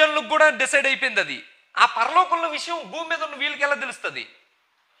 అన్ని జనులకు కూడా డిసైడ్ అయిపోయింది అది. ఆ పరలోకంలో విషయం భూమి మీద ఉన్న వీళ్ళకి ఎలా తెలుస్తుంది?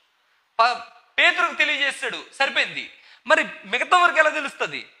 పేతురుకు తెలియజేస్తాడు, సరిపోయింది. మరి మిగతా వరకు ఎలా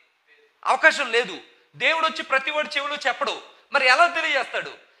తెలుస్తుంది? అవకాశం లేదు. దేవుడు వచ్చి ప్రతి వాడి చెవిలో చెప్పడు. మరి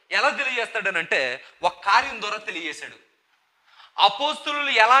ఎలా తెలియజేస్తాడనంటే ఒక కార్యం ద్వారా తెలియజేశాడు.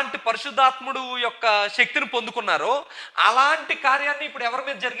 అపోస్తులు ఎలాంటి పరిశుద్ధాత్ముడు యొక్క శక్తిని పొందుకున్నారో అలాంటి కార్యాన్ని ఇప్పుడు ఎవరి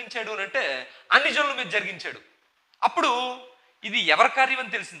మీద జరిగించాడు అని అంటే అన్ని జనుల మీద జరిగించాడు. అప్పుడు ఇది ఎవరి కార్యం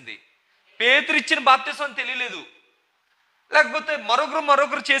అని తెలిసింది? పేతురు ఇచ్చిన బాప్తిసం అని తెలియలేదు, లేకపోతే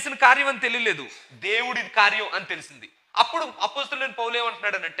మరొకరు చేసిన కార్యం అని తెలియలేదు, దేవుడి కార్యం అని తెలిసింది. అప్పుడు అపోస్తలుడైన పౌలు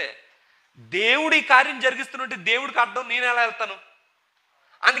ఏమంటున్నాడనంటే, దేవుడి కార్యం జరిగిస్తున్నట్టు దేవుడికి అడ్డం నేను ఎలా వెళ్తాను?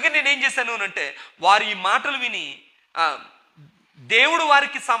 అందుకని నేనేం చేశాను అంటే, వారి ఈ మాటలు విని దేవుడు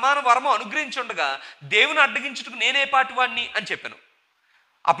వారికి సమాన వరము అనుగ్రహించుండగా దేవుని అడ్డగించుటకు నేనే పాటి వాడిని అని చెప్పాను.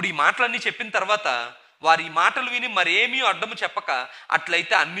 అప్పుడు ఈ మాటలన్నీ చెప్పిన తర్వాత వారి ఈ మాటలు విని మరేమీ అడ్డము చెప్పక,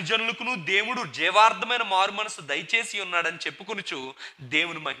 అట్లయితే అన్ని జనులకును దేవుడు జీవార్థమైన మారు మనసు దయచేసి ఉన్నాడని చెప్పుకొనుచు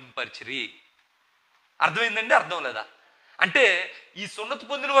దేవుని మహింపరిచిరి. అర్థమైందండి? అర్థం లేదా? అంటే ఈ సున్నతి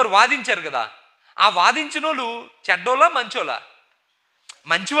పొందిన వారు వాదించారు కదా, ఆ వాదించిన వాళ్ళు చెడ్డోలా మంచోలా?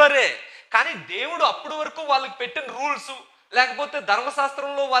 మంచివారే. కానీ దేవుడు అప్పటి వరకు వాళ్ళకి పెట్టిన రూల్స్, లేకపోతే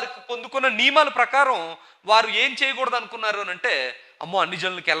ధర్మశాస్త్రంలో వారికి పొందుకున్న నియమాల ప్రకారం వారు ఏం చేయకూడదు అనుకున్నారు అని అంటే, అమ్మో అన్ని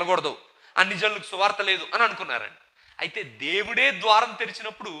జనులకు వెళ్ళకూడదు, అన్ని జనులకు సువార్త లేదు అని అనుకున్నారండి. అయితే దేవుడే ద్వారం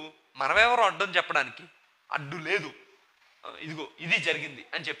తెరిచినప్పుడు మనమెవరో అడ్డం చెప్పడానికి? అడ్డు లేదు, ఇదిగో ఇది జరిగింది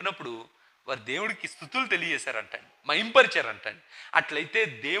అని చెప్పినప్పుడు వారు దేవుడికి స్తుతులు తెలియజేశారంటండి, మహింపరిచారంటండి. అట్లయితే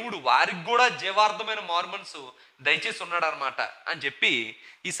దేవుడు వారికి కూడా జీవార్థమైన మారు మనసు దయచేసి ఉన్నాడు అనమాట అని చెప్పి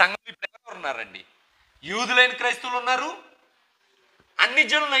ఈ సంఘం ఇప్పుడు ఎవరు ఉన్నారండి? యూదులైన క్రైస్తవులు ఉన్నారు, అన్ని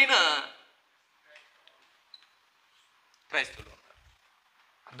జనులైన క్రైస్తవులు ఉన్నారు.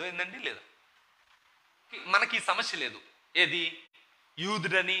 అర్థమైందండి లేదా? మనకి ఈ సమస్య లేదు. ఏది?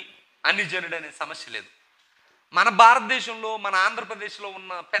 యూదుడని అన్ని జనుడనే సమస్య లేదు. మన భారతదేశంలో, మన ఆంధ్రప్రదేశ్లో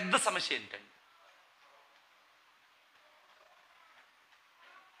ఉన్న పెద్ద సమస్య ఏంటండి?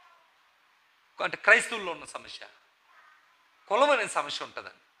 అంటే క్రైస్తవుల్లో ఉన్న సమస్య కులం అనే సమస్య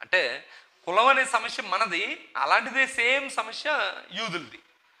ఉంటుందండి. అంటే కులం అనే సమస్య మనది, అలాంటిదే సేమ్ సమస్య యూదులది.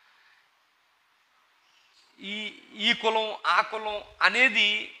 ఈ కులం ఆ కులం అనేది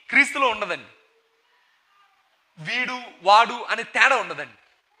క్రీస్తులో ఉండదండి. వీడు వాడు అనే తేడా ఉండదండి.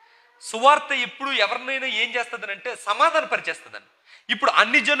 సువార్త ఎప్పుడు ఎవరినైనా ఏం చేస్తుందని అంటే సమాధాన పరిచేస్తుందండి. ఇప్పుడు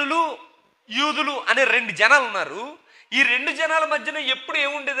అన్ని జనులు యూదులు అనే రెండు జనాలు ఉన్నారు. ఈ రెండు జనాల మధ్యన ఎప్పుడు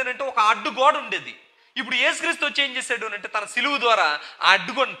ఏముండేది అంటే ఒక అడ్డుగోడ ఉండేది. ఇప్పుడు యేసుక్రీస్తు వచ్చి ఏం చేశాడు అంటే తన సిలువు ద్వారా ఆ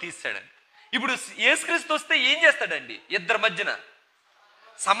అడ్డుగోడను తీస్తాడండి. ఇప్పుడు యేసుక్రీస్తు వస్తే ఏం చేస్తాడండి? ఇద్దరి మధ్యన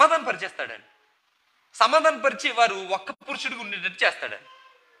సమాధాన పరిచేస్తాడండి. సమాధాన పరిచి వారు ఒక్క పురుషుడిగా ఉండేటట్టు చేస్తాడండి.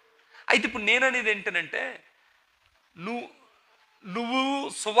 అయితే ఇప్పుడు నేననేది ఏంటనంటే, నువ్వు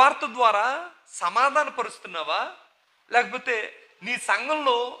సువార్త ద్వారా సమాధాన పరుస్తున్నావా, లేకపోతే నీ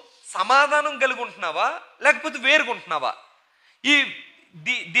సంఘంలో సమాధానం కలిగి ఉంటున్నావా, లేకపోతే వేరుగుంటున్నావా?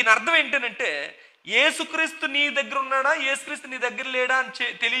 దీని అర్థం ఏంటనంటే, యేసుక్రీస్తు నీ దగ్గర ఉన్నాడా, యేసుక్రీస్తు నీ దగ్గర లేడా అని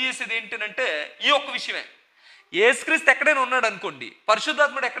తెలియజేసేది ఏంటనంటే ఈ ఒక్క విషయమే. యేసుక్రీస్తు ఎక్కడైనా ఉన్నాడు అనుకోండి,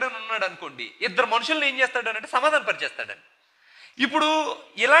 పరిశుద్ధాత్ముడు ఎక్కడైనా ఉన్నాడు అనుకోండి, ఇద్దరు మనుషుల్ని ఏం చేస్తాడనంటే సమాధాన పరిచేస్తాడని. ఇప్పుడు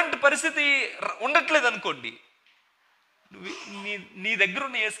ఇలాంటి పరిస్థితి ఉండట్లేదు అనుకోండి, నీ దగ్గర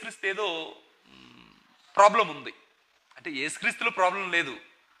ఉన్న యేసుక్రీస్తు ఏదో ప్రాబ్లం ఉంది అంటే, యేసుక్రీస్తులో ప్రాబ్లం లేదు,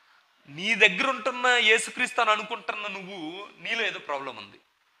 నీ దగ్గర ఉంటున్న యేసుక్రీస్తు అని అనుకుంటున్న నీలో ఏదో ప్రాబ్లం ఉంది.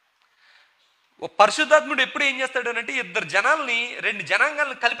 ఓ పరిశుద్ధాత్ముడు ఎప్పుడు ఏం చేస్తాడు అంటే ఇద్దరు జనాల్ని, రెండు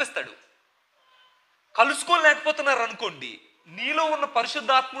జనాంగాల్ని కలిపిస్తాడు. కలుసుకోలేకపోతున్నారు అనుకోండి, నీలో ఉన్న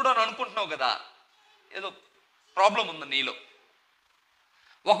పరిశుద్ధాత్ముడు అని అనుకుంటున్నావు కదా, ఏదో ప్రాబ్లం ఉంది నీలో.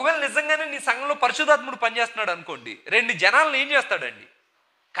 ఒకవేళ నిజంగానే నీ సంఘంలో పరిశుద్ధాత్ముడు పనిచేస్తున్నాడు అనుకోండి, రెండు జనాలను ఏం చేస్తాడండి?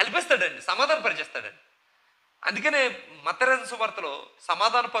 కలిపిస్తాడండి, సమాధాన పరిచేస్తాడండి. అందుకనే మత్తయి సువార్తలో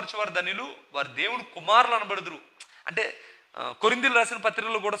సమాధాన పరచువారు ధన్యులు, వారు దేవుని కుమారులు అనబడుదురు అంటే, కొరింథీయులకు రాసిన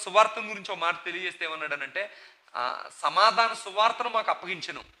పత్రికలో కూడా సువార్త గురించి ఒక మాట తెలియజేస్తే ఏమన్నాడనంటే, సమాధాన సువార్తను మాకు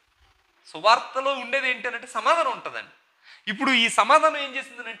అప్పగించను. సువార్తలో ఉండేది ఏంటంటే సమాధానం ఉంటుందండి. ఇప్పుడు ఈ సమాధానం ఏం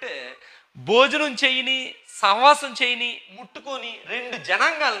చేసిందనంటే, భోజనం చేయని, సహవాసం చేయని, ముట్టుకొని రెండు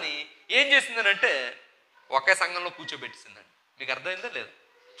జనాంగాల్ని ఏం చేసిందనంటే ఒకే సంఘంలో కూర్చోబెట్టిందండి. మీకు అర్థమైందా లేదా?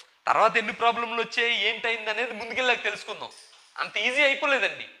 తర్వాత ఎన్ని ప్రాబ్లంలు వచ్చాయి, ఏంటైంది అనేది ముందుకెళ్ళాక తెలుసుకుందాం. అంత ఈజీ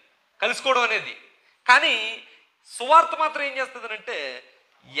అయిపోలేదండి కలుసుకోవడం అనేది. కానీ సువార్త మాత్రం ఏం చేస్తుందనంటే,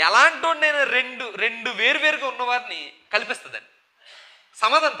 ఎలాంటి వాడినైనా రెండు వేరువేరుగా ఉన్నవారిని కల్పిస్తుందండి,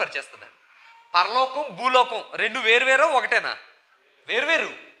 సమాధాన పరిచేస్తుందండి. పరలోకం భూలోకం రెండు వేరువేరో ఒకటేనా?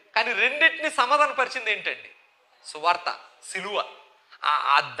 వేరువేరు. కానీ రెండింటిని సమాధాన పరిచింది ఏంటండి? సువార్త, సిలువ.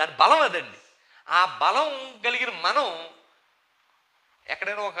 దాని బలం అదండి. ఆ బలం కలిగిన మనం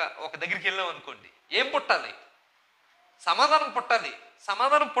ఎక్కడైనా ఒక దగ్గరికి వెళ్ళాం అనుకోండి, ఏం పుట్టాలి? సమాధానం పుట్టాలి.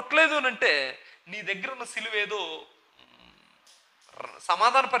 సమాధానం పుట్టలేదు అని అంటే నీ దగ్గర ఉన్న సిలువ ఏదో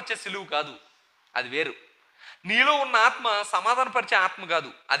సమాధాన పరిచే సిలువు కాదు, అది వేరు. నీలో ఉన్న ఆత్మ సమాధాన పరిచే ఆత్మ కాదు,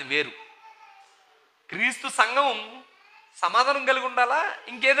 అది వేరు. క్రీస్తు సంఘం సమాధానం కలిగి ఉండాలా,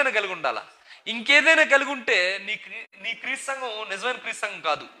 ఇంకేదైనా కలిగి ఉండాలా? ఇంకేదైనా కలిగి ఉంటే నీ క్రీస్తు సంఘం నిజమైన క్రీస్తు సంఘం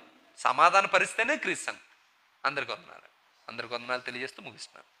కాదు. సమాధాన పరిస్తేనే క్రీస్తు సంఘం. అందరికీ వందనాలు తెలియజేస్తూ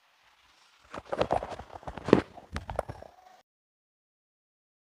ముగిస్తున్నాను. గాడ్.